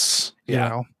 Yes.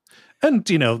 Yeah. And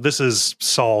this is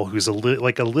Saul, who's a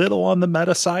little on the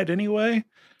meta side anyway.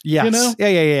 Yes.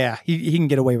 Yeah. He can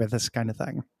get away with this kind of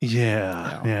thing.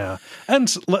 Yeah.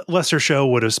 And lesser show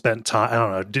would have spent time, I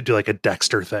don't know, to do like a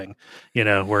Dexter thing,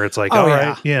 where it's like,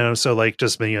 right, so like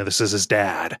just, this is his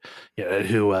dad,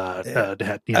 who,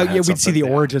 we'd see the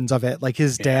origins of it. Like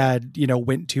his dad,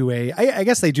 went to I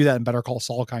guess they do that in Better Call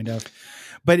Saul kind of,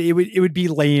 but it would be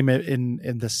lame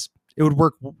in this. It would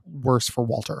work worse for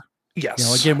Walter.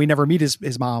 Yes. Again, we never meet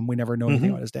his mom. We never know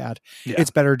anything about his dad. Yeah. It's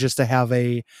better just to have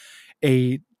a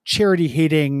charity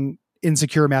hating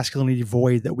insecure masculinity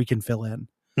void that we can fill in.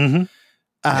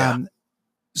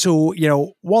 So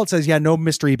Walt says no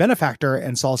mystery benefactor,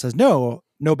 and Saul says no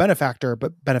benefactor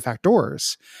but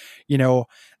benefactors,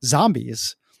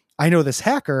 zombies. I know this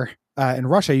hacker in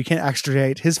Russia, you can't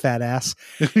extradite his fat ass.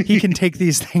 He can take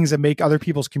these things and make other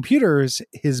people's computers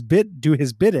do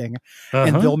his bidding,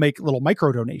 and they'll make little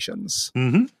micro donations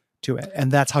to it,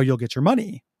 and that's how you'll get your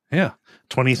money. Yeah.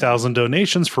 20,000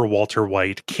 donations for Walter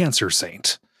White, cancer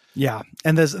saint. Yeah.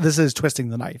 And this is twisting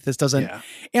the knife. This doesn't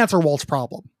answer Walt's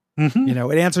problem.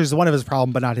 It answers one of his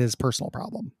problem, but not his personal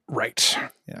problem. Right.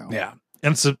 Yeah.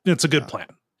 And it's a good plan.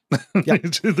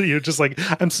 Yep. You're just like,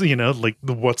 I'm like,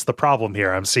 what's the problem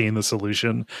here? I'm seeing the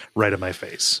solution right in my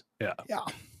face. Yeah.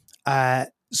 Yeah.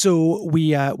 So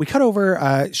we cut over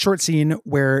a short scene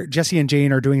where Jesse and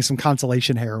Jane are doing some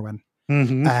consolation heroin.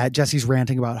 Jesse's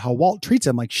ranting about how Walt treats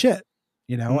him like shit,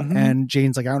 and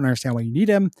Jane's like, I don't understand why you need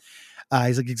him.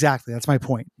 He's like, exactly. That's my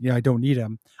point. I don't need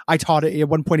him. I taught it. At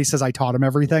one point he says, I taught him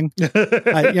everything. Not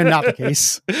the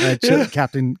case.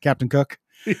 Captain Cook.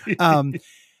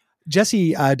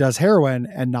 Jesse does heroin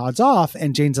and nods off,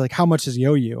 and Jane's like, how much does he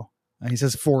owe you? And he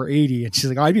says $480. And she's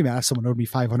like, I'd be mad if someone owed me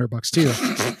 $500 too.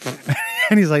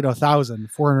 And he's like, no,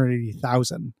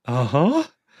 480,000.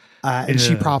 And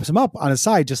she props him up on his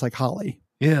side, just like Holly.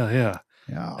 Yeah.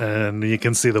 And you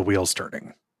can see the wheels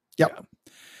turning. Yep.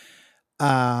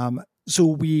 Yeah. So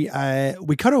we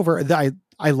cut over.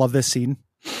 I love this scene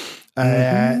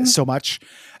so much.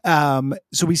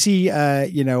 So we see,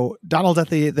 Donald at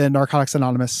the Narcotics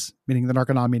Anonymous meeting, the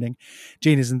Narconon meeting.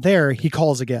 Jane isn't there. He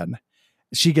calls again.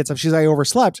 She gets up. She's like, I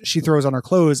overslept. She throws on her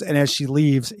clothes, and as she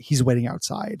leaves, he's waiting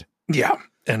outside. Yeah.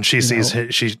 And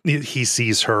he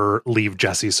sees her leave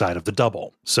Jesse's side of the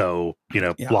double. So,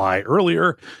 lie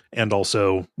earlier and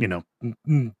also,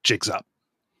 jigs up.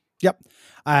 Yep.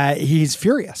 He's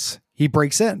furious. He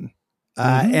breaks in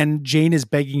and Jane is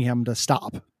begging him to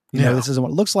stop. This isn't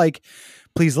what it looks like.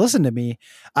 Please listen to me.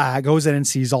 Goes in and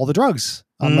sees all the drugs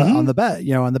on the bed,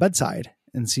 on the bedside,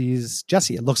 and sees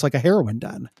Jesse. It looks like a heroin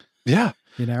den. Yeah.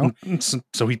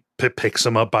 So he picks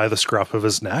him up by the scruff of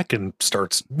his neck and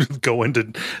starts going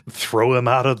to throw him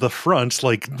out of the front,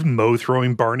 like Moe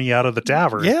throwing Barney out of the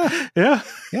tavern. Yeah.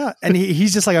 And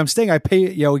he's just like, I'm staying. I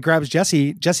pay, he grabs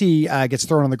Jesse. Jesse gets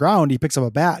thrown on the ground. He picks up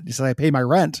a bat. He says, I pay my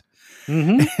rent.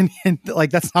 And like,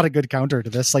 that's not a good counter to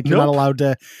this. Like, you're not allowed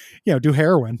to, do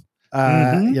heroin, with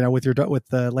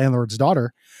the landlord's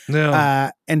daughter.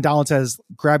 No. And Donald says,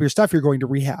 grab your stuff. You're going to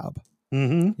rehab,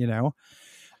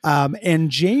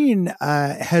 and Jane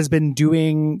has been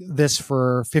doing this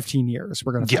for 15 years.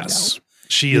 We're going to find out.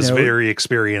 She is very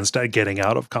experienced at getting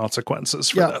out of consequences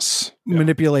for this.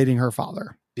 Manipulating her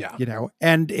father. Yeah.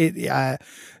 And it,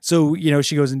 so,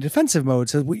 she goes into defensive mode.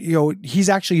 So, he's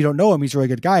actually, you don't know him. He's a really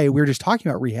good guy. We were just talking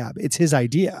about rehab. It's his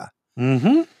idea.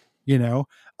 Donald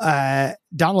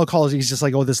calls, he's just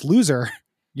like, oh, this loser,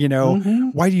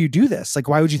 why do you do this? Like,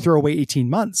 why would you throw away 18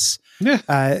 months?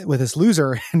 with this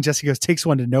loser. And Jesse goes, takes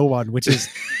one to no one, which is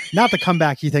not the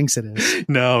comeback he thinks it is.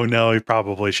 No, he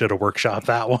probably should have workshopped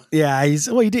that one. Yeah,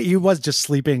 he did. He was just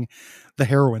sleeping the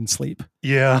heroin sleep.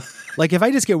 Yeah. Like if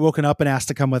I just get woken up and asked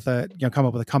to come up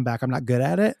with a comeback, I'm not good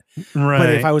at it. Right. But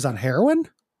if I was on heroin,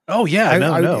 oh yeah, I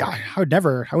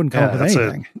wouldn't come up with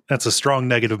anything. That's a strong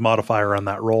negative modifier on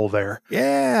that roll there.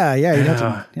 Yeah. You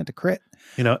have to crit.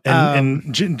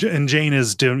 And Jane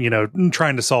is doing,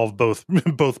 trying to solve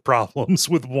both problems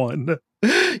with one,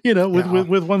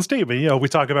 with one statement. We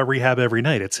talk about rehab every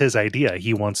night. It's his idea.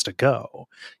 He wants to go,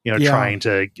 trying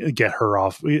to get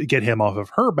him off of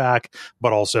her back,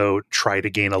 but also try to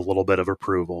gain a little bit of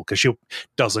approval because she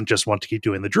doesn't just want to keep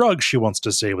doing the drugs. She wants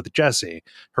to stay with Jesse,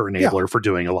 her enabler, for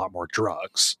doing a lot more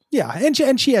drugs. Yeah.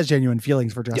 And she has genuine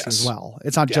feelings for Jesse as well.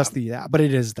 It's not just that, but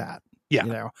it is that.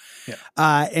 Yeah.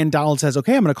 And Donald says,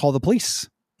 okay, I'm going to call the police.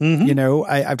 Mm-hmm.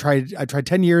 I've tried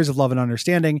 10 years of love and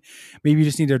understanding. Maybe you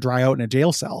just need to dry out in a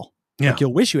jail cell. Yeah. Like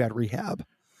you'll wish you had rehab,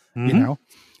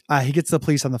 he gets the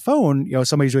police on the phone.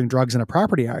 Somebody's doing drugs in a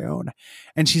property I own.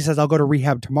 And she says, I'll go to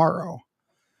rehab tomorrow.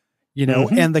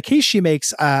 And the case she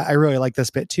makes, I really like this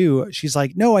bit too. She's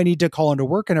like, no, I need to call into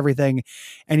work and everything.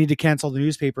 I need to cancel the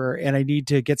newspaper and I need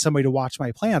to get somebody to watch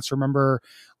my plants. Remember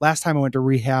last time I went to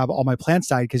rehab, all my plants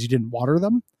died because you didn't water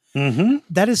them. Mm-hmm.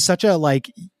 That is such a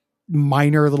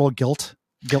minor little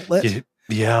guiltlet.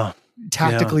 Yeah.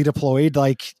 Tactically deployed.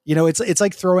 It's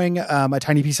like throwing a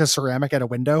tiny piece of ceramic at a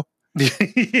window.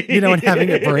 And having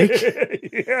it break.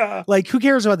 Yeah. Who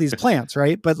cares about these plants,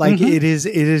 right? But it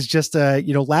is just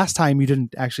last time you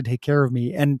didn't actually take care of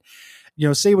me. And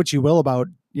say what you will about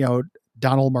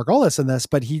Donald Margolis in this,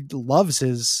 but he loves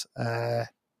his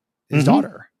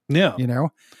daughter. Yeah.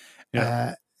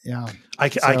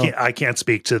 I can't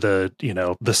speak to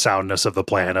the soundness of the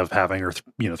plan of having her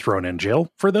thrown in jail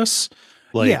for this.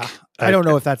 I don't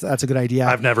know if that's a good idea.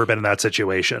 I've never been in that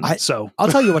situation. So I'll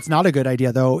tell you what's not a good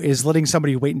idea though, is letting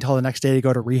somebody wait until the next day to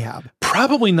go to rehab.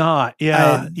 Probably not.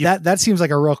 Yeah. That seems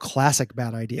like a real classic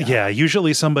bad idea. Yeah.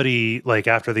 Usually somebody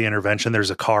after the intervention, there's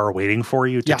a car waiting for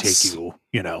you to take you,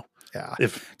 Yeah.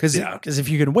 Because if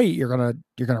you can wait, you're going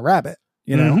to grab it,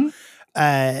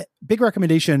 big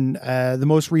recommendation. The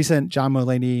most recent John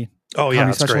Mulaney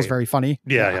comedy special is very funny.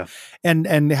 Yeah.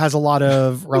 And has a lot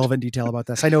of relevant detail about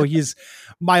this. I know he's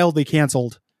mildly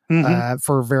canceled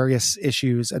for various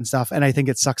issues and stuff. And I think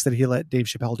it sucks that he let Dave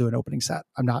Chappelle do an opening set.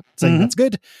 I'm not saying that's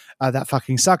good. That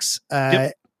fucking sucks.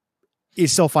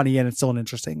 It's still funny and it's still an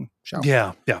interesting show.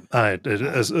 Yeah.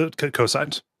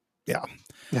 Co-signed. Yeah.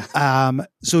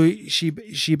 So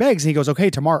she begs and he goes, okay,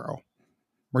 tomorrow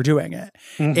we're doing it.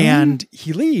 And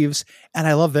he leaves. And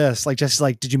I love this. Jesse's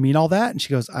like, did you mean all that? And she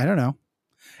goes, I don't know.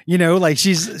 She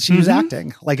was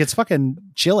acting it's fucking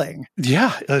chilling.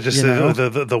 Yeah. Just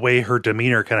the way her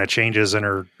demeanor kind of changes and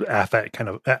her affect kind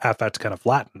of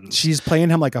flattens. She's playing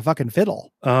him like a fucking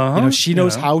fiddle. She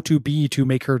knows how to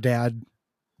make her dad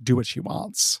do what she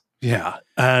wants. Yeah.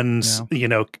 And,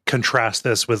 contrast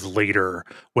this with later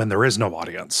when there is no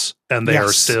audience and they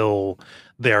are still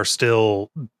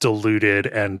deluded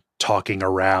and talking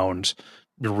around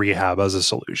rehab as a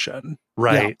solution,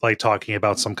 right? Talking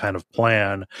about some kind of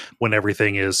plan when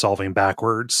everything is solving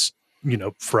backwards,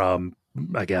 from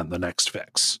again, the next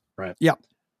fix, right? Yep.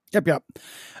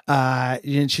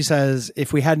 And she says,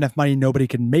 if we had enough money, nobody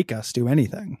can make us do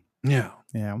anything. Yeah.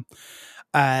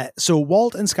 So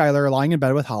Walt and Skylar are lying in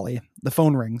bed with Holly. The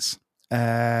phone rings.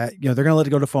 They're going to let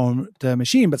it go to the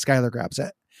machine, but Skylar grabs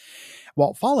it.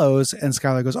 Walt follows and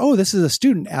Skylar goes, oh, this is a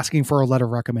student asking for a letter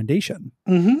of recommendation.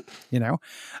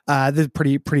 The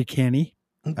pretty canny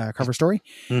cover story.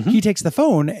 He takes the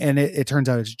phone and it turns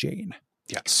out it's Jane.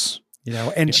 Yes.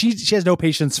 She has no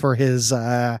patience for his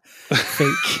fake,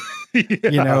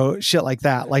 shit like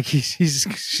that.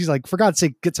 She's like, for God's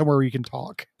sake, get somewhere where you can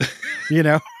talk,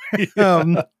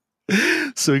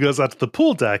 So he goes out to the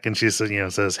pool deck and she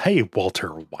says, hey,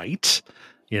 Walter White,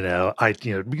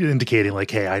 indicating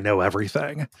hey, I know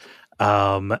everything.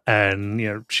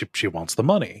 And she wants the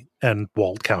money and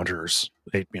Walt counters,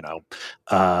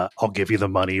 I'll give you the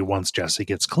money once Jesse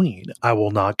gets clean. I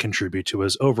will not contribute to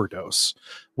his overdose,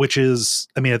 which is,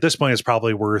 at this point it's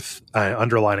probably worth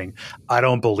underlining. I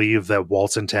don't believe that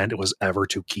Walt's intent was ever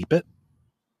to keep it.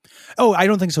 Oh, I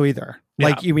don't think so either.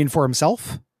 Yeah. You mean for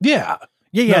himself? Yeah.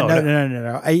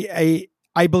 No.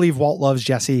 I believe Walt loves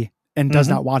Jesse and does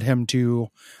not want him to.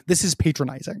 This is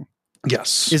patronizing.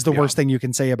 Yes. Is the worst thing you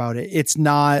can say about it. It's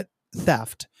not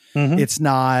theft. It's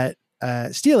not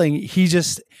stealing.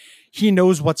 He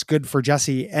knows what's good for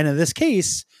Jesse. And in this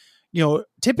case,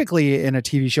 typically in a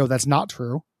TV show, that's not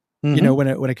true. When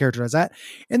a character does that.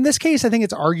 In this case, I think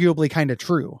it's arguably kind of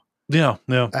true. Yeah.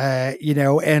 Yeah. You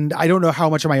know, and I don't know how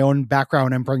much of my own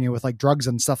background I'm bringing with like drugs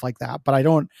and stuff like that, but I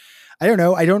don't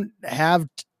know. I don't have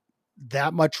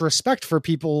that much respect for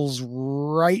people's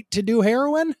right to do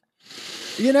heroin.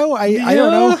 You know, I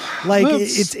don't know. Like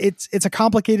it's a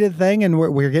complicated thing, and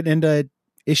we're getting into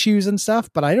issues and stuff,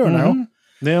 but I don't know.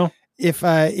 Yeah. If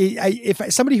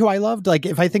somebody who I loved, like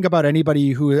if I think about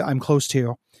anybody who I'm close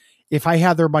to, if I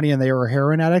had their money and they were a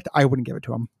heroin addict, I wouldn't give it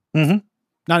to them. Mm-hmm.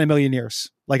 Not in a million years.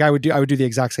 Like I would do the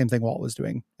exact same thing Walt was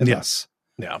doing. Yes.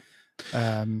 Yeah.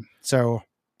 So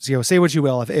you know, say what you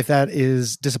will. If that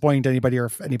is disappointing to anybody, or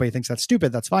if anybody thinks that's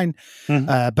stupid, that's fine.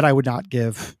 But I would not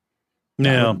give.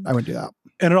 Yeah, I wouldn't do that.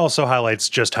 And it also highlights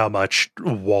just how much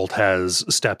Walt has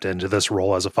stepped into this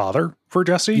role as a father for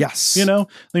Jesse. Yes. You know,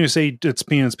 then you say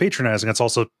it's patronizing. It's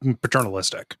also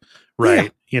paternalistic, right? Yeah.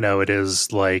 You know, it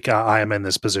is like, I am in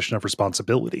this position of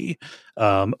responsibility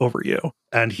over you.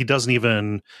 And he doesn't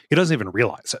even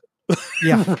realize it.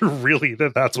 Yeah. Really,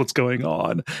 that's what's going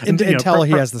on. Until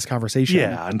he has this conversation.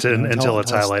 Yeah. Until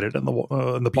it's highlighted in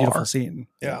the beautiful bar. Scene.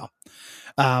 Yeah.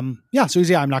 So he's,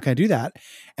 I'm not going to do that.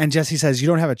 And Jesse says, you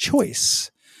don't have a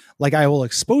choice. Like, I will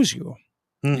expose you.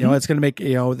 You know, it's going to make,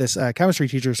 this chemistry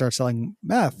teacher starts selling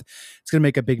meth. It's going to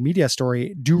make a big media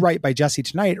story. Do right by Jesse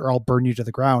tonight, or I'll burn you to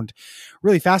the ground.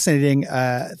 Really fascinating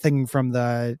thing from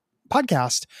the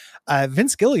podcast.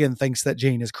 Vince Gilligan thinks that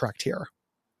Jane is correct here.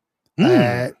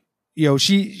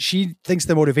 She thinks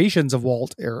the motivations of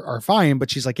Walt are fine,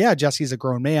 but she's like, yeah, Jesse's a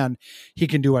grown man. He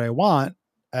can do what I want.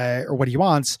 Or what he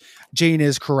wants. Jane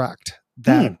is correct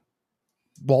that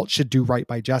Walt should do right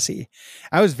by Jesse.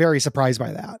 I was very surprised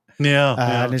by that.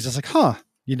 Yeah. And it's just like,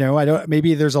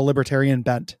 maybe there's a libertarian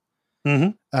bent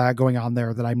going on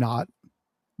there that I'm not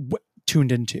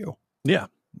tuned into. Yeah.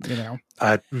 You know,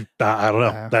 I don't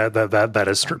know. That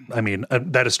is true. I mean,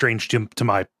 that is strange to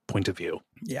my point of view.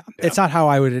 Yeah. It's not how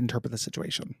I would interpret the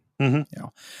situation. So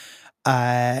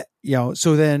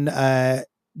then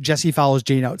Jesse follows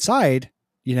Jane outside.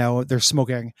 They're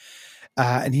smoking,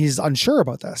 and he's unsure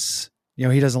about this.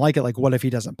 He doesn't like it. Like, what if he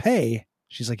doesn't pay?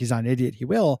 She's like, he's not an idiot. He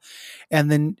will.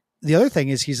 And then the other thing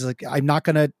is, he's like, we're not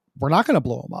going to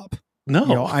blow him up.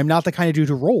 No, I'm not the kind of dude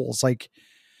who rolls, like,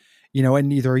 and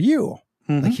neither are you.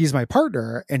 Like, he's my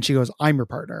partner. And she goes, I'm your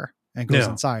partner, and goes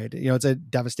inside. It's a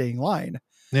devastating line.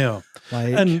 Yeah.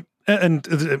 Like,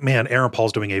 and man, Aaron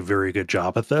Paul's doing a very good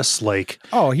job at this. Like,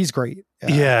 oh, he's great.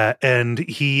 Yeah. And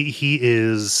he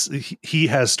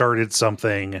has started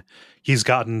something. He's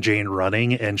gotten Jane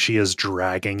running, and she is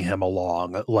dragging him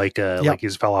along like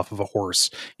he's fell off of a horse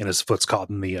and his foot's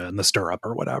caught in the stirrup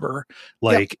or whatever.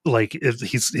 He's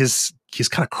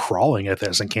kind of crawling at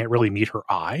this and can't really meet her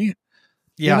eye.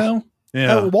 Yeah.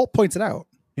 Yeah. Walt points it out.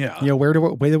 Yeah. Way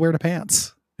to wear the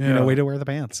pants. Way to wear the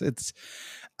pants. It's,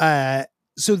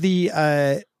 so we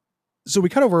cut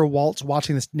over Walt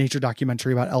watching this nature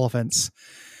documentary about elephants.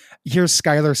 Here's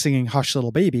Skylar singing Hush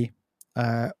Little Baby,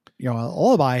 a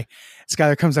lullaby.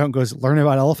 Skylar comes out and goes, learn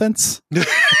about elephants. Which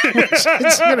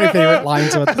is one of my favorite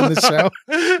lines in the show.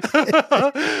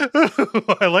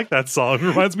 I like that song. It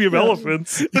reminds me of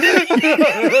elephants.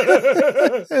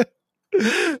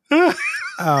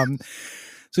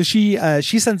 So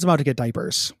she sends him out to get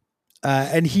diapers,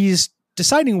 and he's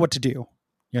deciding what to do.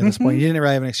 At this point, he didn't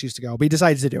really have an excuse to go, but he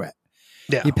decides to do it.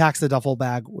 Yeah. He packs the duffel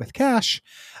bag with cash,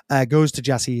 goes to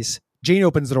Jesse's. Jane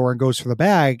opens the door and goes for the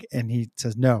bag, and he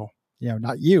says, no,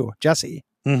 not you, Jesse.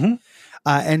 And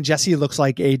Jesse looks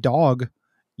like a dog,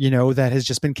 that has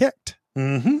just been kicked.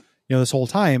 This whole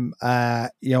time,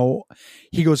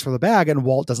 he goes for the bag, and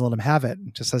Walt doesn't let him have it.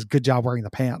 Just says, good job wearing the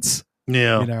pants.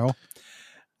 Yeah.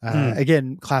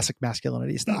 Again, classic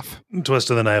masculinity stuff.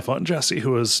 Twist of the knife on Jesse,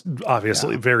 who is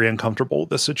obviously very uncomfortable with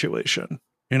this situation,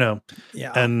 Yeah.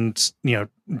 And,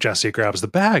 Jesse grabs the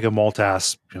bag, and Walt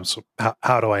asks, so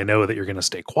how do I know that you're going to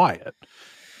stay quiet?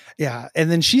 Yeah.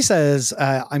 And then she says,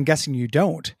 I'm guessing you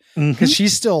don't, because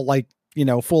she's still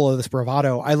full of this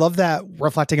bravado. I love that,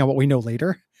 reflecting on what we know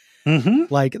later.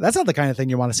 Like, that's not the kind of thing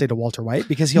you want to say to Walter White,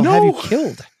 because he'll have you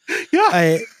killed.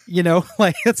 Yeah.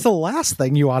 It's the last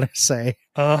thing you want to say.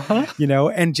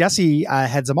 And Jesse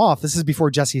heads him off. This is before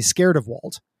Jesse's scared of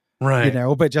Walt. Right.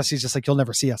 But Jesse's just like, you'll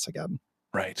never see us again.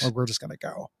 Right. Or we're just going to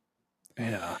go.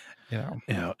 Yeah.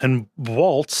 And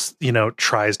Walt,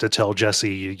 tries to tell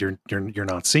Jesse, you're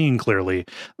not seeing clearly,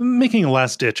 making a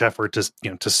last ditch effort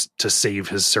to save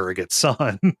his surrogate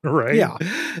son. Right. Yeah.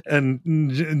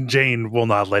 And Jane will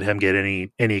not let him get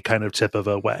any kind of tip of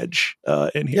a wedge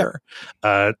in here.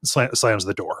 Slams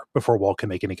the door before Walt can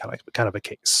make any kind of a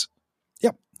case.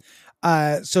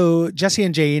 Yep. So Jesse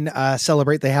and Jane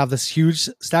celebrate. They have this huge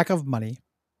stack of money,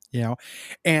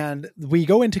 and we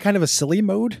go into kind of a silly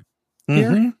mode.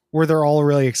 here, where they're all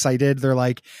really excited. They're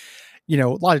like, a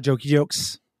lot of jokey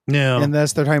jokes. Yeah. In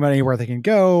this, they're talking about anywhere they can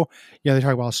go. They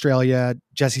talk about Australia.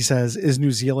 Jesse says, "Is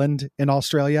New Zealand in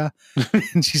Australia?"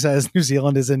 And she says, "New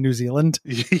Zealand is in New Zealand,"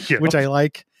 which I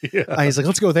like. Yeah. He's like,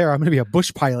 "Let's go there. I'm going to be a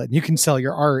bush pilot, and you can sell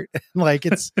your art." Like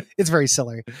it's very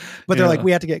silly, but they're like,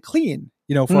 "We have to get clean,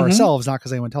 for ourselves, not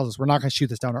because anyone tells us. We're not going to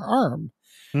shoot this down our arm.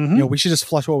 We should just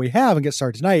flush what we have and get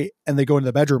started tonight." And they go into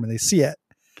the bedroom and they see it,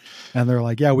 and they're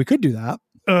like, "Yeah, we could do that."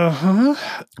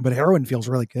 But heroin feels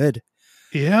really good.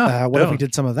 Yeah. What if we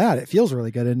did some of that? It feels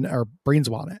really good and our brains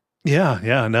want it.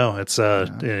 Yeah. No, it's, our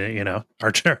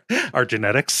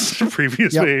genetics,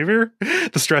 previous behavior,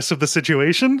 the stress of the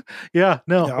situation. Yeah.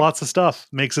 No, lots of stuff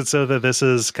makes it so that this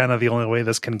is kind of the only way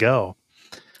this can go.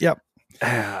 Yep.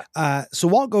 So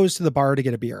Walt goes to the bar to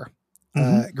get a beer.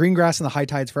 Greengrass and the High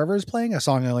Tides Forever is playing, a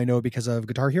song I only know because of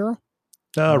Guitar Hero.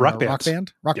 Rock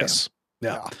band. Yes.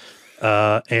 Yeah.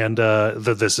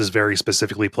 This is very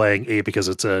specifically playing because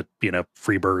it's a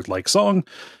Freebird like song,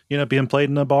 being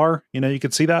played in a bar. You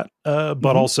could see that,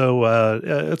 but also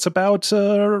it's about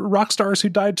rock stars who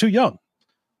died too young.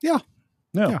 Yeah,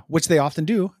 which they often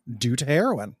do due to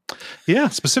heroin. Yeah,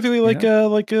 specifically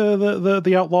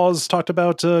the Outlaws talked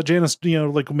about Janis,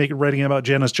 writing about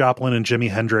Janis Joplin and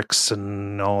Jimi Hendrix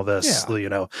and all this.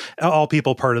 All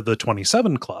people part of the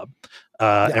 27 Club.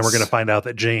 And we're going to find out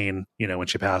that Jane, when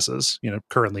she passes,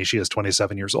 currently she is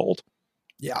 27 years old.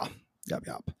 Yeah.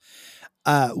 Yep.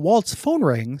 Walt's phone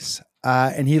rings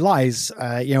and he lies.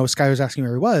 Sky was asking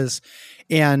where he was.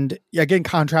 And again,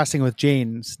 contrasting with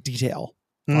Jane's detail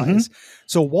lies.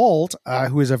 So Walt,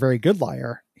 who is a very good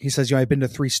liar, he says, I've been to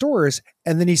 3 stores.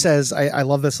 And then he says, I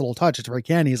love this little touch. It's very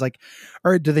canny. He's like,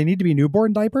 all right, do they need to be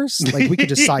newborn diapers? Like we could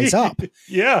just size up.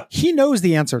 Yeah. He knows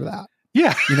the answer to that.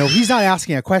 Yeah. He's not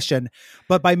asking a question,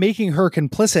 but by making her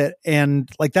complicit and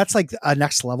that's like a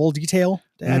next level detail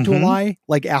to add to a lie,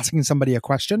 like asking somebody a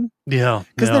question. Yeah.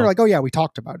 Because they're like, oh yeah, we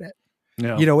talked about it.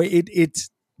 Yeah. It's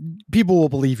people will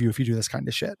believe you if you do this kind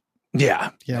of shit. Yeah.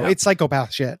 It's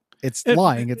psychopath shit. It's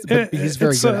lying. But he's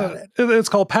very good at it. It's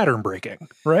called pattern breaking,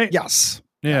 right? Yes.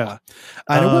 Yeah.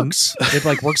 And it works.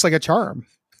 It works like a charm.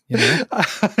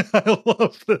 I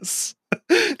love this.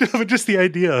 Just the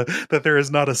idea that there is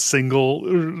not a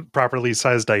single properly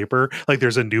sized diaper. Like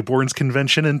there's a newborns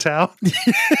convention in town.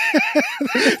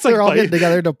 It's they're all getting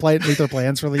together to make their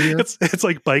plans for the year. It's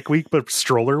like bike week, but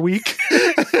stroller week.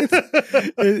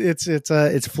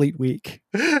 It's Fleet Week.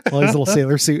 All these little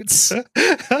sailor suits.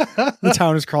 The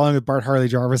town is crawling with Bart Harley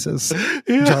Jarvis's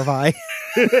Jarvi.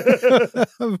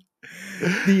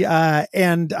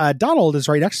 Donald is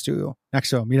right next to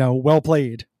him, well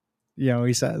played,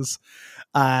 he says,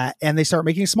 and they start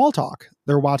making small talk.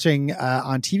 They're watching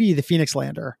on TV the Phoenix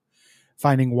Lander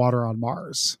finding water on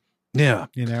Mars. Yeah.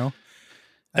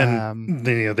 And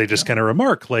they just kind of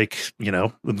remark I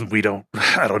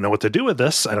don't know what to do with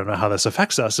this. I don't know how this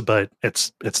affects us, but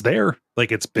it's there.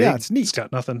 Like it's big. Yeah, it's neat. It's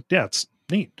got nothing. Yeah, it's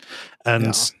neat.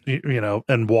 And,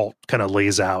 and Walt kind of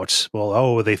lays out,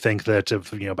 they think that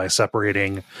if, by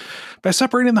separating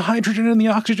the hydrogen and the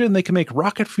oxygen, they can make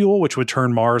rocket fuel, which would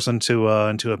turn Mars into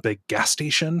a big gas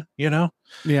station, Yeah.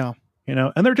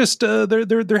 And they're just,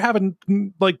 they're having,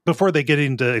 before they get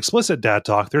into explicit dad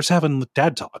talk, they're just having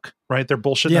dad talk, right? They're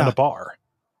bullshitting at a bar.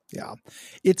 Yeah.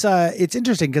 It's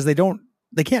interesting because they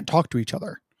can't talk to each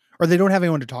other, or they don't have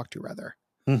anyone to talk to, rather,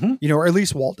 or at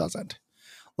least Walt doesn't.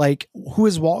 Like, who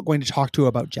is Walt going to talk to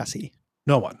about Jesse?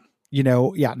 No one.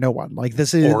 No one. Like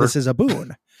this is a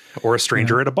boon. Or a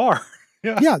stranger at a bar.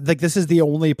 Yeah. Like this is the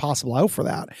only possible out for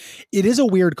that. It is a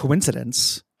weird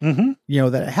coincidence, that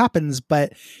it happens,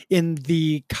 but in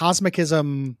the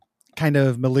cosmicism kind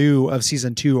of milieu of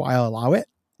season 2, I'll allow it.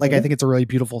 Like, I think it's a really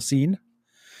beautiful scene.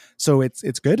 So it's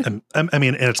good. And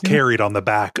it's carried on the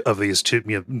back of these two,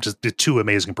 just the 2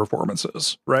 amazing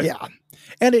performances, right? Yeah.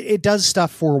 And it does stuff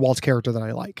for Walt's character that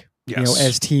I like,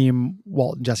 as team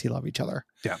Walt and Jesse love each other.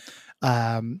 Yeah.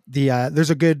 There's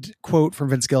a good quote from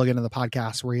Vince Gilligan in the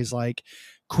podcast where he's like,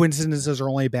 coincidences are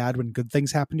only bad when good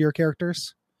things happen to your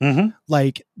characters.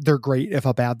 Like they're great if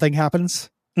a bad thing happens,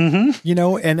 and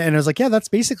I was like, yeah, that's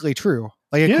basically true.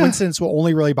 Like a coincidence will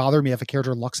only really bother me if a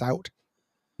character lucks out.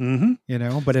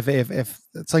 But if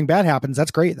something bad happens,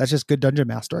 that's great. That's just good dungeon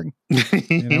mastering.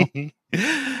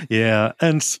 Yeah.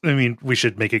 And we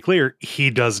should make it clear. He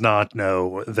does not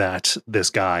know that this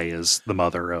guy is the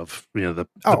mother of, the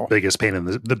biggest pain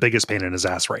in his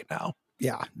ass right now.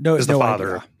 Yeah. No, is the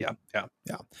father. Idea.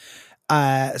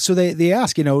 Yeah. So they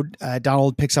ask,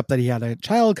 Donald picks up that he had a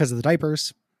child because of the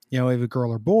diapers, if a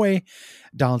girl or boy.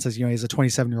 Donald says, he has a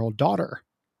 27-year-old daughter,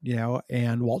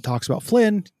 and Walt talks about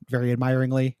Flynn very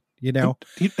admiringly, you know?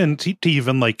 And he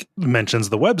even like mentions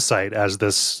the website as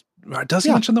this. Does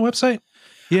he mention the website?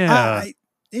 Yeah.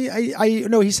 I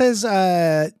no, he says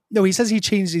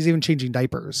he's even changing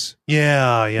diapers.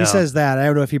 Yeah. He says that. I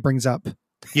don't know if he brings up.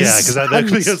 Yeah, because that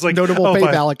was like notable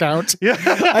PayPal account. Yeah,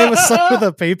 I have a son with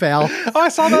a PayPal. Oh, I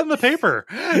saw that in the paper.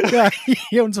 Yeah,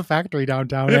 he owns a factory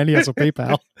downtown and he has a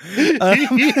PayPal.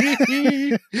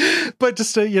 But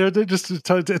just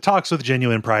it talks with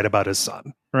genuine pride about his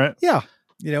son, right? Yeah,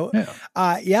 you know.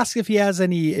 Yeah. He asks if he has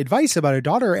any advice about a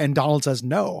daughter, and Donald says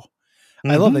no.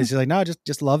 I love this. He's like, no,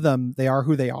 just love them. They are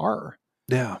who they are.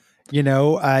 Yeah, you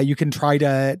know. You can try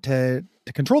to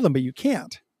control them, but you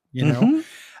can't. You know.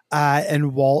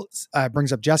 And Walt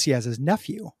brings up Jesse as his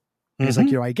nephew. And he's like,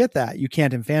 you know, I get that. You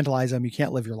can't infantilize them. You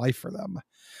can't live your life for them.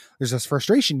 There's this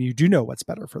frustration. You do know what's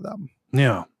better for them.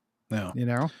 Yeah. Yeah. You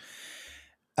know?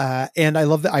 And I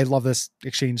love that. I love this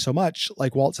exchange so much.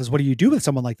 Like Walt says, what do you do with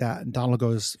someone like that? And Donald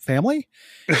goes, family?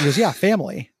 He goes, yeah,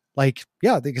 family. Like,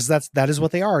 yeah, because that is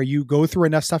what they are. You go through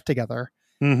enough stuff together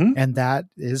and that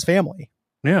is family.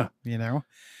 Yeah. You know?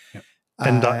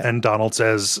 And Donald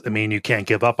says, I mean, you can't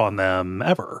give up on them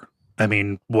ever. I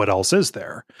mean, what else is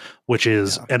there? Which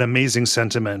is an amazing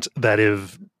sentiment that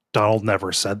if Donald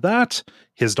never said that,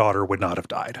 his daughter would not have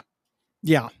died.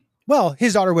 Yeah. Well,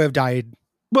 his daughter would have died.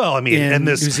 Well, I mean, in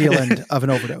New Zealand of an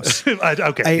overdose.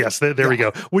 Yes, there we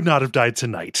go. Would not have died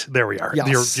tonight. There we are.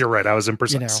 Yes. You're right. I was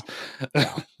imprecise.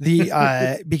 You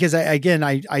know, because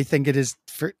I think it is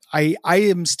for, I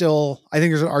think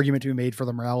there's an argument to be made for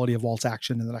the morality of Walt's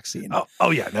action in the next scene.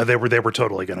 Oh yeah. No, they were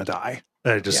totally going to die.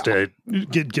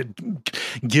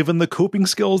 Given the coping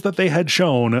skills that they had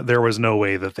shown, there was no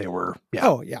way that they were. Yeah.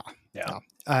 Oh yeah.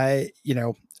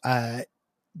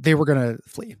 They were going to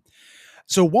flee.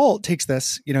 So Walt takes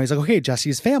this, you know, he's like, okay,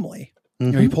 Jesse's family.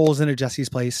 You know, he pulls into Jesse's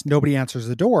place. Nobody answers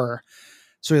the door.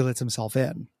 So he lets himself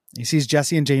in. He sees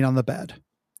Jesse and Jane on the bed,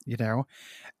 you know,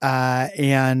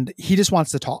 and he just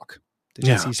wants to talk to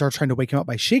Jesse. He starts trying to wake him up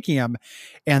by shaking him.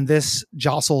 And this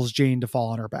jostles Jane to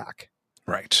fall on her back.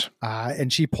 Right.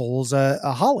 And she pulls a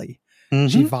Holly.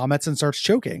 She vomits and starts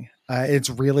choking. It's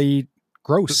really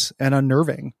gross and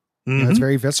unnerving. You know, it's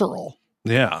very visceral.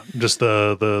 Yeah, just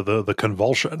the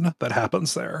convulsion that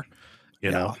happens there, you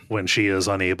know, when she is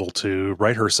unable to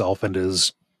right herself and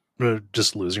is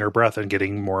just losing her breath and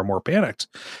getting more and more panicked.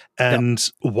 And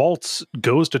Walt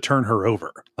goes to turn her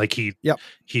over. Like he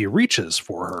reaches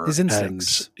for her. His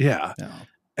instincts.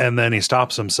 And then he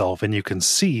stops himself and you can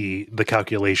see the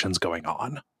calculations going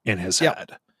on in his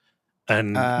head.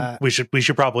 And we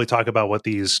should probably talk about what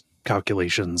these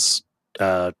calculations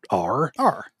are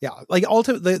like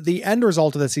ultimately the end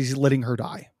result of this is letting her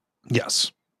die.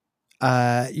 Yes.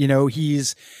 You know,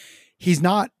 he's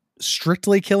not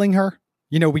strictly killing her.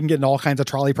 You know, we can get in all kinds of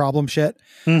trolley problem shit.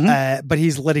 But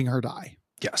he's letting her die.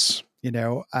 Yes. You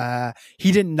know,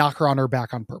 he didn't knock her on her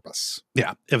back on purpose.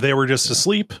 Yeah. If they were just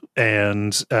asleep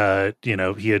and you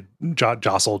know, he had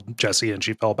jostled Jesse and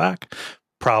she fell back,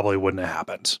 probably wouldn't have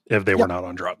happened if they were not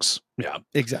on drugs. Yeah,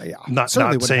 exactly. Yeah, not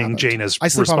saying Jane is. I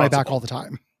sleep on my back all the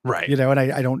time. Right. You know, and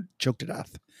I don't choke to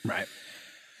death. Right.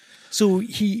 So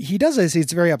he does this.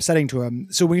 It's very upsetting to him.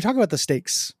 So when you talk about the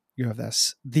stakes, you have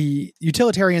this, the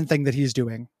utilitarian thing that he's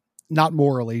doing, not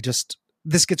morally, just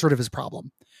this gets rid of his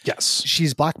problem. Yes.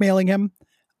 She's blackmailing him.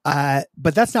 But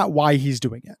that's not why he's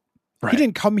doing it. Right. He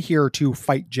didn't come here to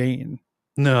fight Jane.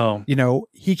 No. You know,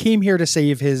 he came here to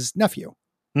save his nephew.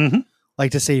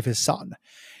 Like to save his son.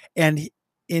 And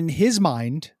in his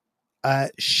mind,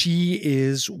 she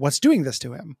is what's doing this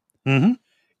to him.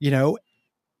 You know,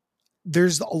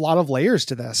 there's a lot of layers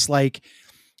to this. Like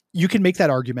you can make that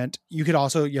argument. You could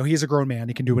also, you know, he's a grown man.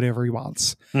 He can do whatever he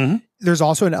wants. There's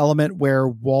also an element where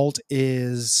Walt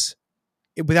is,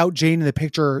 without Jane in the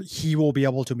picture, he will be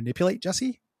able to manipulate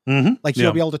Jesse. Like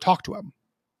he'll be able to talk to him.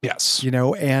 Yes. You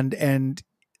know, and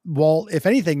Walt, if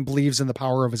anything, believes in the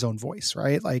power of his own voice,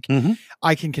 right? Like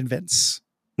I can convince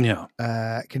him.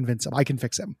 I can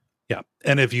fix him. Yeah.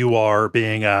 And if you are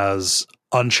being as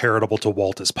uncharitable to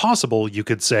Walt as possible, you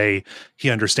could say he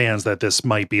understands that this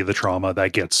might be the trauma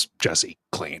that gets Jesse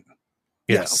clean.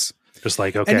 Yes. Just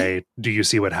like, okay, do you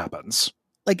see what happens?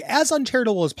 Like as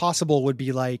uncharitable as possible would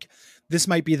be like, this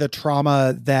might be the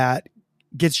trauma that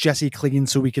gets Jesse clean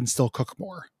so we can still cook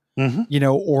more, you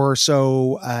know, or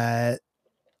so,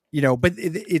 you know, but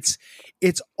it's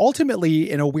ultimately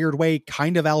in a weird way,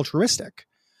 kind of altruistic,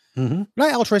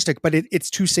 not altruistic, but it's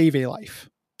to save a life.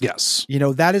 Yes. You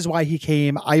know, that is why he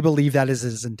came. I believe that is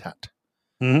his intent.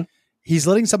 He's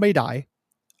letting somebody die,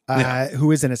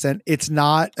 who is innocent. It's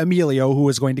not Emilio who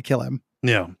is going to kill him.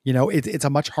 Yeah. You know, it's a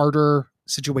much harder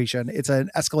situation. It's an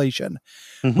escalation,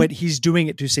 Mhm. but he's doing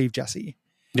it to save Jesse.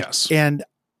 Yes. And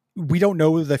we don't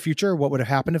know the future. What would have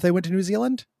happened if they went to New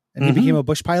Zealand and he became a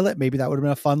bush pilot? Maybe that would have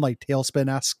been a fun, like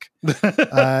Tailspin-esque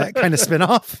kind of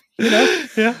spinoff,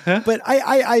 Yeah. But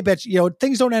I bet,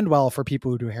 things don't end well for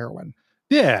people who do heroin.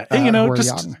 Yeah, and, who are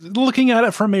just young. looking at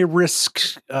it from a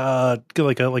risk,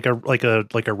 like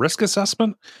a risk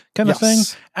assessment kind of thing.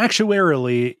 Yes.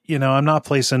 Actuarially, I'm not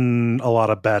placing a lot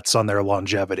of bets on their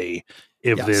longevity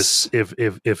if Yes.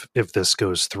 if this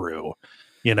goes through.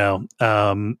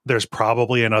 There's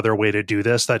probably another way to do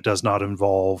this that does not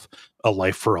involve a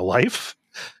life for a life.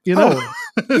 Yeah,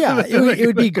 it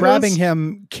would be grabbing Because-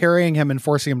 him, carrying him, and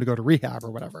forcing him to go to rehab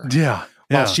or whatever. Yeah,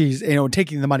 While she's,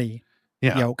 taking the money.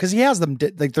 Yeah. Because he has them,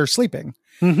 like they're sleeping.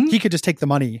 Mhm. He could just take the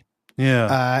money.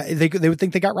 Yeah. They would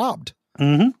think they got robbed.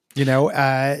 Mhm.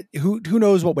 Who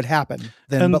knows what would happen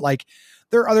then? And- but like,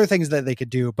 there are other things that they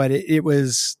could do. But it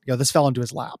was, this fell into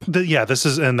his lap. This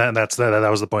is, and that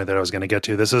was the point that I was going to get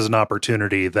to. This is an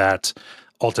opportunity that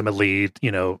ultimately,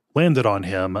 landed on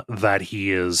him that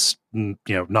he is,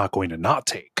 not going to not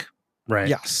take. Right.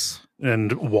 Yes.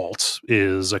 And Walt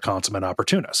is a consummate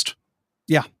opportunist.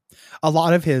 A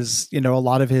lot of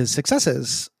his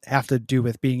successes have to do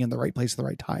with being in the right place at the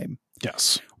right time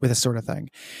Yes. with this sort of thing.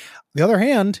 On the other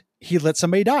hand, he let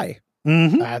somebody die.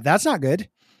 Mm-hmm. That's not good.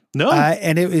 No.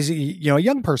 And it was, a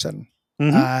young person.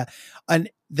 Mhm. And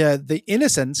the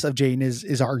innocence of Jane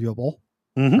is arguable,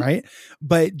 Mhm. right?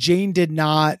 But Jane didn't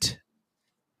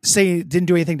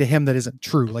do anything to him that isn't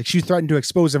true. Like, she threatened to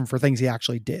expose him for things he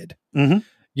actually did. Mhm.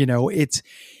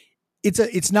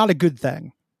 It's not a good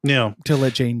thing Yeah. to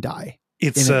let Jane die.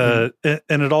 It's and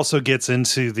it also gets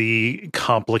into the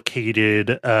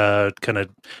complicated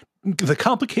the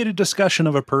complicated discussion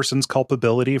of a person's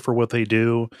culpability for what they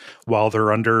do while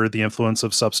they're under the influence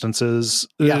of substances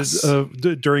Yes.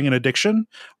 during an addiction,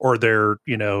 or their,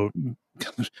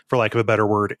 for lack of a better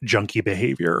word, junkie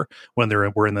behavior when they're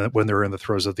in the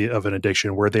throes of an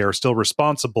addiction, where they are still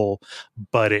responsible,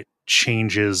 but it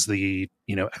changes the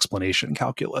explanation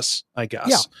calculus, I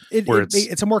guess. Yeah, where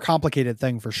it's a more complicated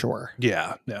thing for sure.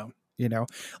 Yeah.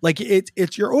 Like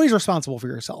it's you're always responsible for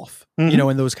yourself. Mhm.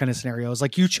 In those kind of scenarios,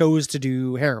 like you chose to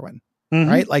do heroin, Mhm.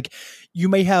 right? Like you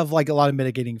may have like a lot of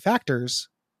mitigating factors,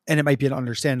 and it might be an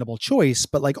understandable choice,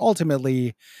 but like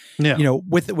ultimately, Yeah.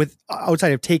 with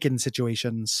outside of taken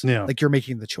situations, Yeah. like you're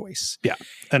making the choice. Yeah.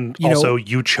 And You also, know-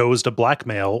 you chose to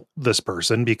blackmail this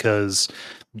person because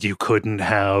you couldn't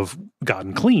have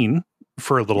gotten clean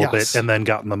for a little Yes. bit and then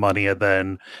gotten the money and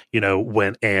then,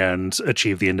 went and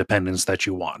achieved the independence that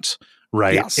you want.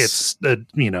 Right. Yes. It's,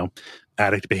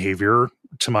 addict behavior,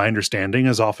 to my understanding,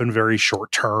 is often very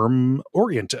short term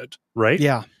oriented. Right.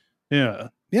 Yeah.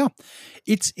 Yeah.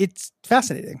 It's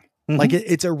fascinating. Mhm. Like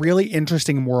it's a really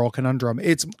interesting moral conundrum.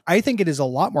 I think it is a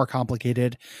lot more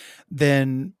complicated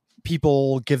than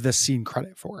people give this scene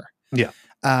credit for. Yeah.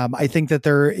 I think that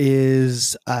there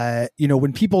is,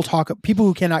 when people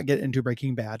who cannot get into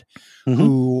Breaking Bad, Mhm.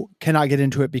 who cannot get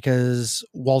into it because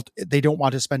they don't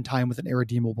want to spend time with an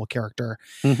irredeemable character,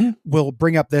 Mhm. will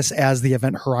bring up this as the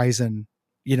event horizon,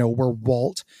 where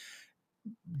Walt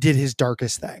did his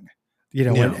darkest thing,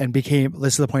 Yeah. and became,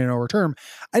 this is the point of no return.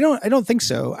 I don't think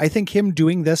so. I think him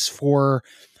doing this for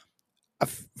a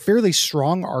fairly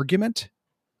strong argument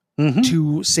Mhm.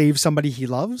 to save somebody he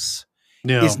loves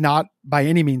Yeah. is not by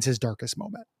any means his darkest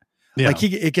moment. Yeah. Like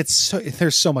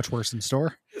there's so much worse in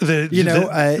store.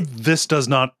 This does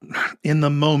not in the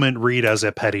moment read as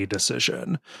a petty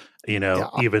decision,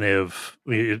 even if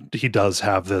he does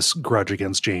have this grudge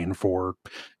against Jane for,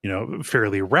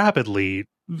 fairly rapidly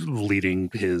leading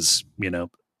his,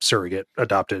 surrogate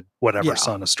adopted whatever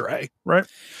son astray. Right.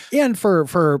 And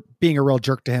for being a real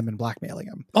jerk to him and blackmailing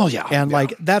him. Oh yeah. And yeah.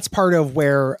 like, that's part of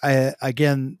where,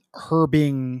 again, her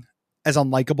being as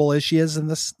unlikable as she is in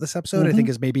this episode, I think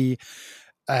is maybe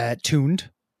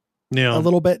tuned Yeah. a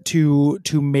little bit to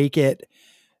make it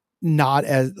not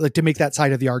as, like, to make that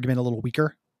side of the argument a little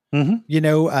weaker. Mhm.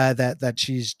 That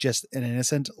she's just an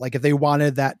innocent. Like, if they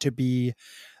wanted that to be,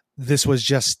 this was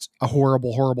just a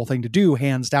horrible, horrible thing to do,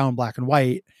 hands down, black and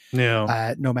white,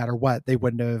 Yeah. no matter what, they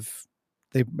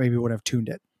maybe wouldn't have tuned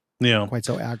it Yeah. quite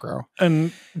so aggro.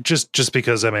 And just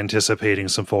because I'm anticipating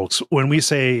some folks, when we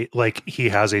say like he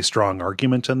has a strong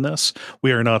argument in this,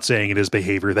 we are not saying it is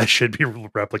behavior that should be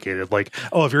replicated. Like,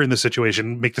 oh, if you're in this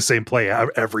situation, make the same play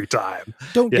every time.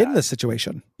 Don't get Yeah. in this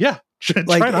situation. Yeah.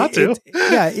 Like, Try not to.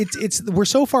 it's we're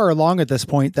so far along at this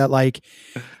point that like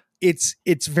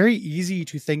it's very easy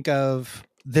to think of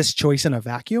this choice in a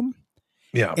vacuum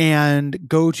Yeah. and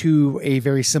go to a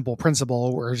very simple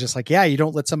principle where it's just like, yeah, you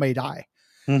don't let somebody die.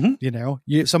 Mhm. You know,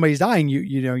 somebody's dying,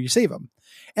 you save them.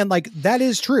 And like, that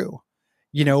is true,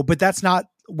 but that's not,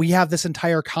 we have this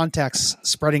entire context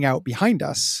spreading out behind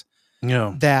us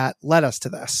Yeah. that led us to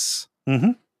this.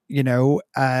 Mhm.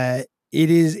 It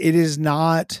is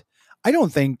not, I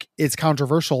don't think it's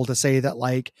controversial to say that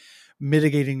like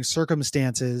mitigating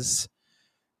circumstances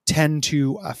tend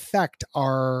to affect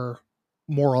our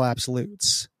moral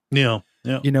absolutes. Yeah.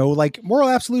 Yeah. Like moral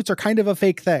absolutes are kind of a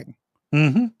fake thing.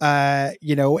 Mhm.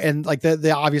 And like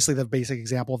the obviously the basic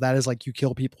example of that is like you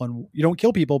kill people and you don't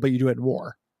kill people, but you do it in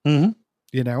war. Mhm.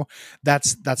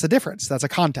 That's a difference. That's a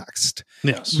context.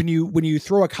 Yes. When you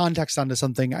throw a context onto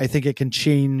something, I think it can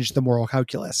change the moral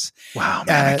calculus. Wow,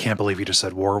 man, I can't believe you just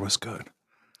said war was good.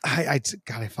 I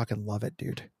fucking love it,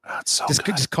 dude. That's so just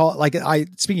good. just call it like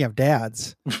speaking of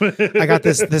dads, I got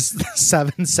this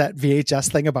 7-set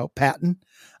VHS thing about Patton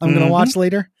I'm gonna watch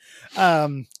later.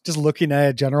 Just looking at it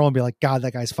in general and be like, God,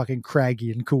 that guy's fucking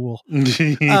craggy and cool.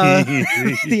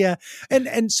 Yeah.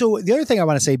 And so the other thing I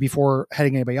want to say before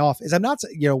heading anybody off is I'm not,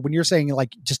 when you're saying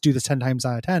like, just do this 10 times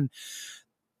out of 10,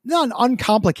 not an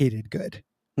uncomplicated good.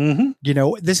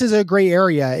 Mm-hmm. This is a gray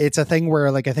area. It's a thing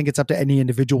where like, I think it's up to any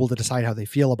individual to decide how they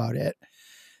feel about it.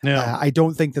 Yeah. I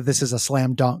don't think that this is a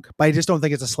slam dunk, but I just don't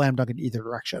think it's a slam dunk in either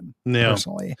direction.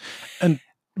 Personally. And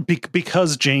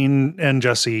because Jane and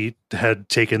Jesse had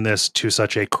taken this to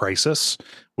such a crisis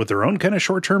with their own kind of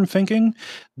short-term thinking,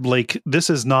 like this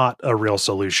is not a real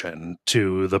solution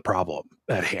to the problem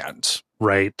at hand,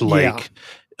 right? Like,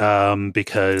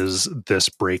 because this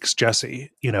breaks Jesse,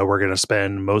 we're going to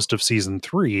spend most of season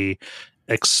 3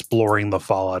 exploring the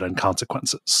fallout and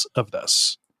consequences of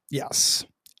this. Yes,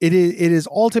 it is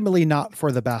ultimately not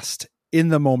for the best in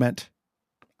the moment.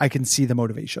 I can see the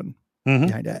motivation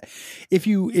behind it. If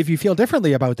you feel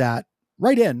differently about that,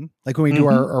 write in, like when we do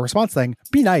our response thing,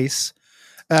 be nice.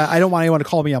 I don't want anyone to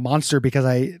call me a monster because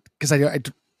I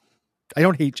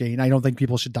don't hate Jane. I don't think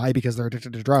people should die because they're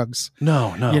addicted to drugs.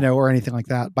 No. Or anything like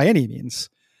that by any means.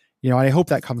 I hope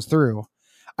that comes through.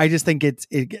 I just think it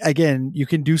again, you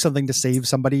can do something to save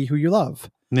somebody who you love.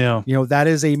 Yeah. That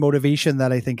is a motivation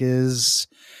that I think is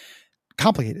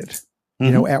complicated,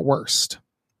 at worst.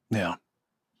 Yeah.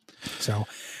 So,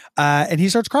 and he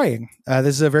starts crying.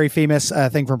 This is a very famous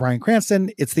thing from Bryan Cranston.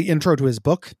 It's the intro to his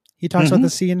book. He talks about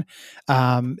this scene.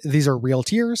 These are real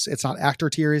tears. It's not actor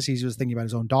tears. He was thinking about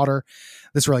his own daughter.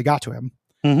 This really got to him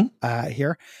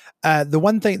here.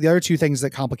 The other two things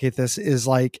that complicate this is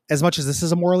like, as much as this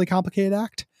is a morally complicated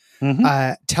act,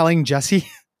 telling Jesse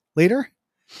later,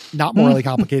 not morally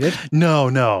complicated.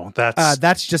 No,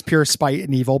 that's just pure spite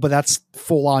and evil, but that's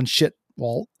full on shit,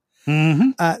 Walt.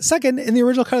 Second, in the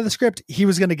original cut of the script, he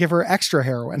was going to give her extra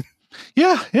heroin.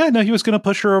 Yeah. No, he was going to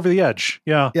push her over the edge.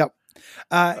 Yeah. Yep.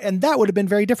 And that would have been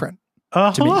very different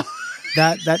to me.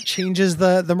 That changes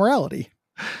the morality.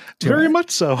 Very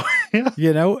much so.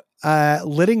 Yeah.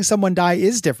 Letting someone die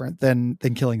is different than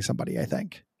killing somebody, I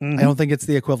think. I don't think it's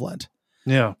the equivalent.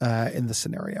 Yeah. In the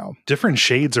scenario. Different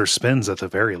shades or spins at the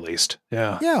very least.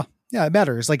 Yeah. Yeah. Yeah. It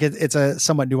matters. Like it's a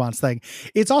somewhat nuanced thing.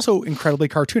 It's also incredibly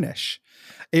cartoonish.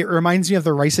 It reminds me of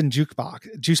the Rice and juice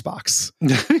box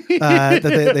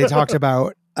that they talked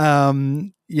about,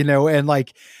 and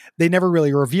like they never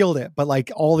really revealed it, but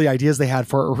like all the ideas they had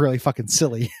for it were really fucking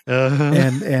silly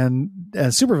and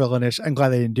super villainish. I'm glad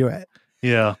they didn't do it.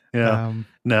 Yeah. No.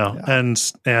 Yeah.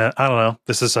 And I don't know.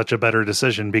 This is such a better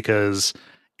decision because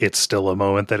it's still a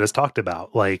moment that is talked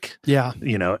about. Like,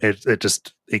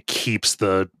 it keeps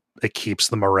the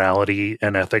morality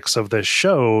and ethics of this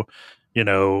show,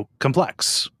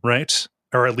 complex, right?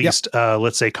 Or at least,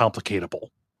 let's say complicatable.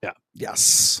 Yeah.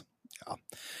 Yes.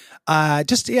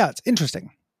 Yeah. It's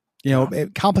interesting,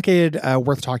 complicated,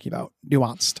 worth talking about,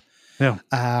 nuanced. Yeah.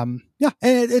 And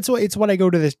it's what I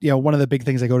go to this, one of the big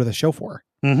things I go to the show for.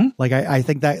 Like, I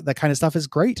think that kind of stuff is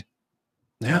great.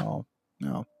 Yeah.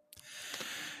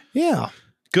 Yeah.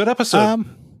 Good episode.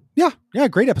 Yeah.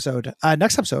 Great episode.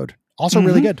 Next episode, also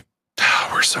really good.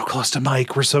 We're so close to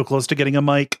Mike. We're so close to getting a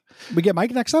Mike. We get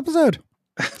Mike next episode.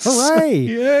 Hooray.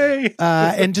 Yay.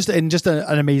 And just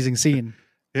an amazing scene.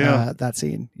 Yeah. That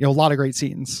scene, a lot of great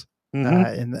scenes in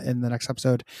the next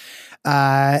episode.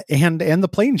 And the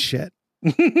plane shit,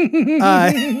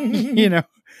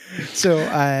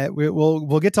 so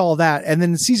we'll get to all that. And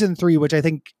then season 3, which I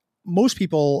think most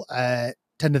people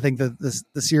tend to think that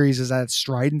the series is at its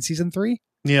stride in season 3.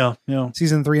 Yeah.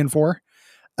 Season 3 and 4.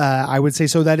 I would say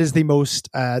so. That is the most.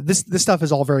 This stuff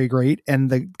is all very great and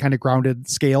the kind of grounded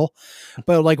scale,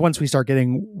 but like once we start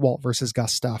getting Walt versus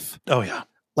Gus stuff, oh yeah,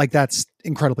 like that's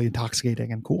incredibly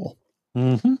intoxicating and cool.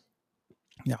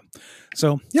 Yeah.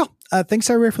 So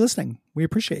thanks everybody for listening. We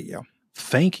appreciate you.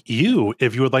 thank you.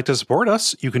 If you would like to support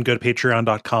us, you can go to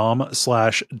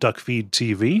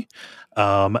patreon.com/duckfeedtv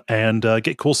and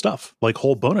get cool stuff like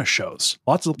whole bonus shows.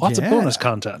 Lots of bonus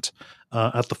content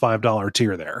at the $5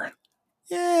 tier there.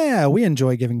 Yeah, we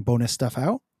enjoy giving bonus stuff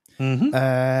out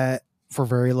for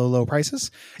very low prices.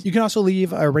 You can also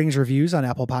leave ratings reviews on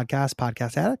Apple Podcasts,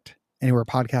 Podcast Addict, anywhere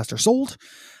podcasts are sold.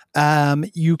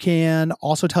 You can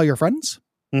also tell your friends.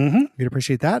 We'd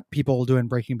appreciate that. People doing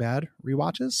Breaking Bad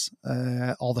rewatches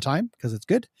all the time because it's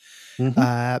good.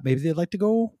 Maybe they'd like to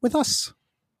go with us.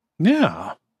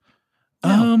 Yeah.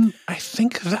 I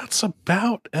think that's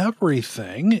about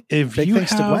everything. If big you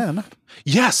thanks to Gwen.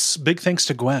 Yes, big thanks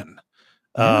to Gwen,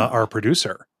 our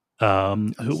producer,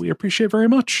 who we appreciate very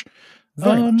much.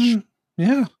 Very much.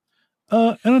 Yeah.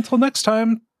 And until next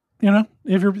time,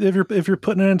 if you're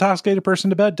putting an intoxicated person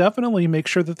to bed, definitely make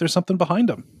sure that there's something behind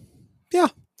them. Yeah.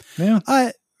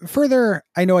 Further,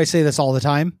 I know I say this all the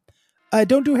time.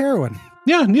 Don't do heroin.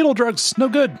 Yeah, needle drugs, no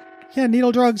good. Yeah,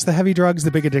 needle drugs, the heavy drugs,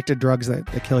 the big addicted drugs that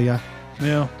kill you.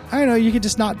 Yeah. I don't know. You could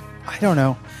just not, I don't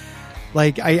know.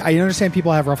 Like, I understand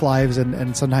people have rough lives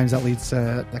and sometimes that leads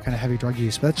to that kind of heavy drug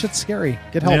use, but that shit's scary.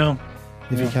 Get help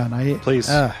if you can. Please.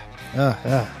 Yeah.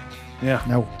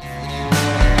 No.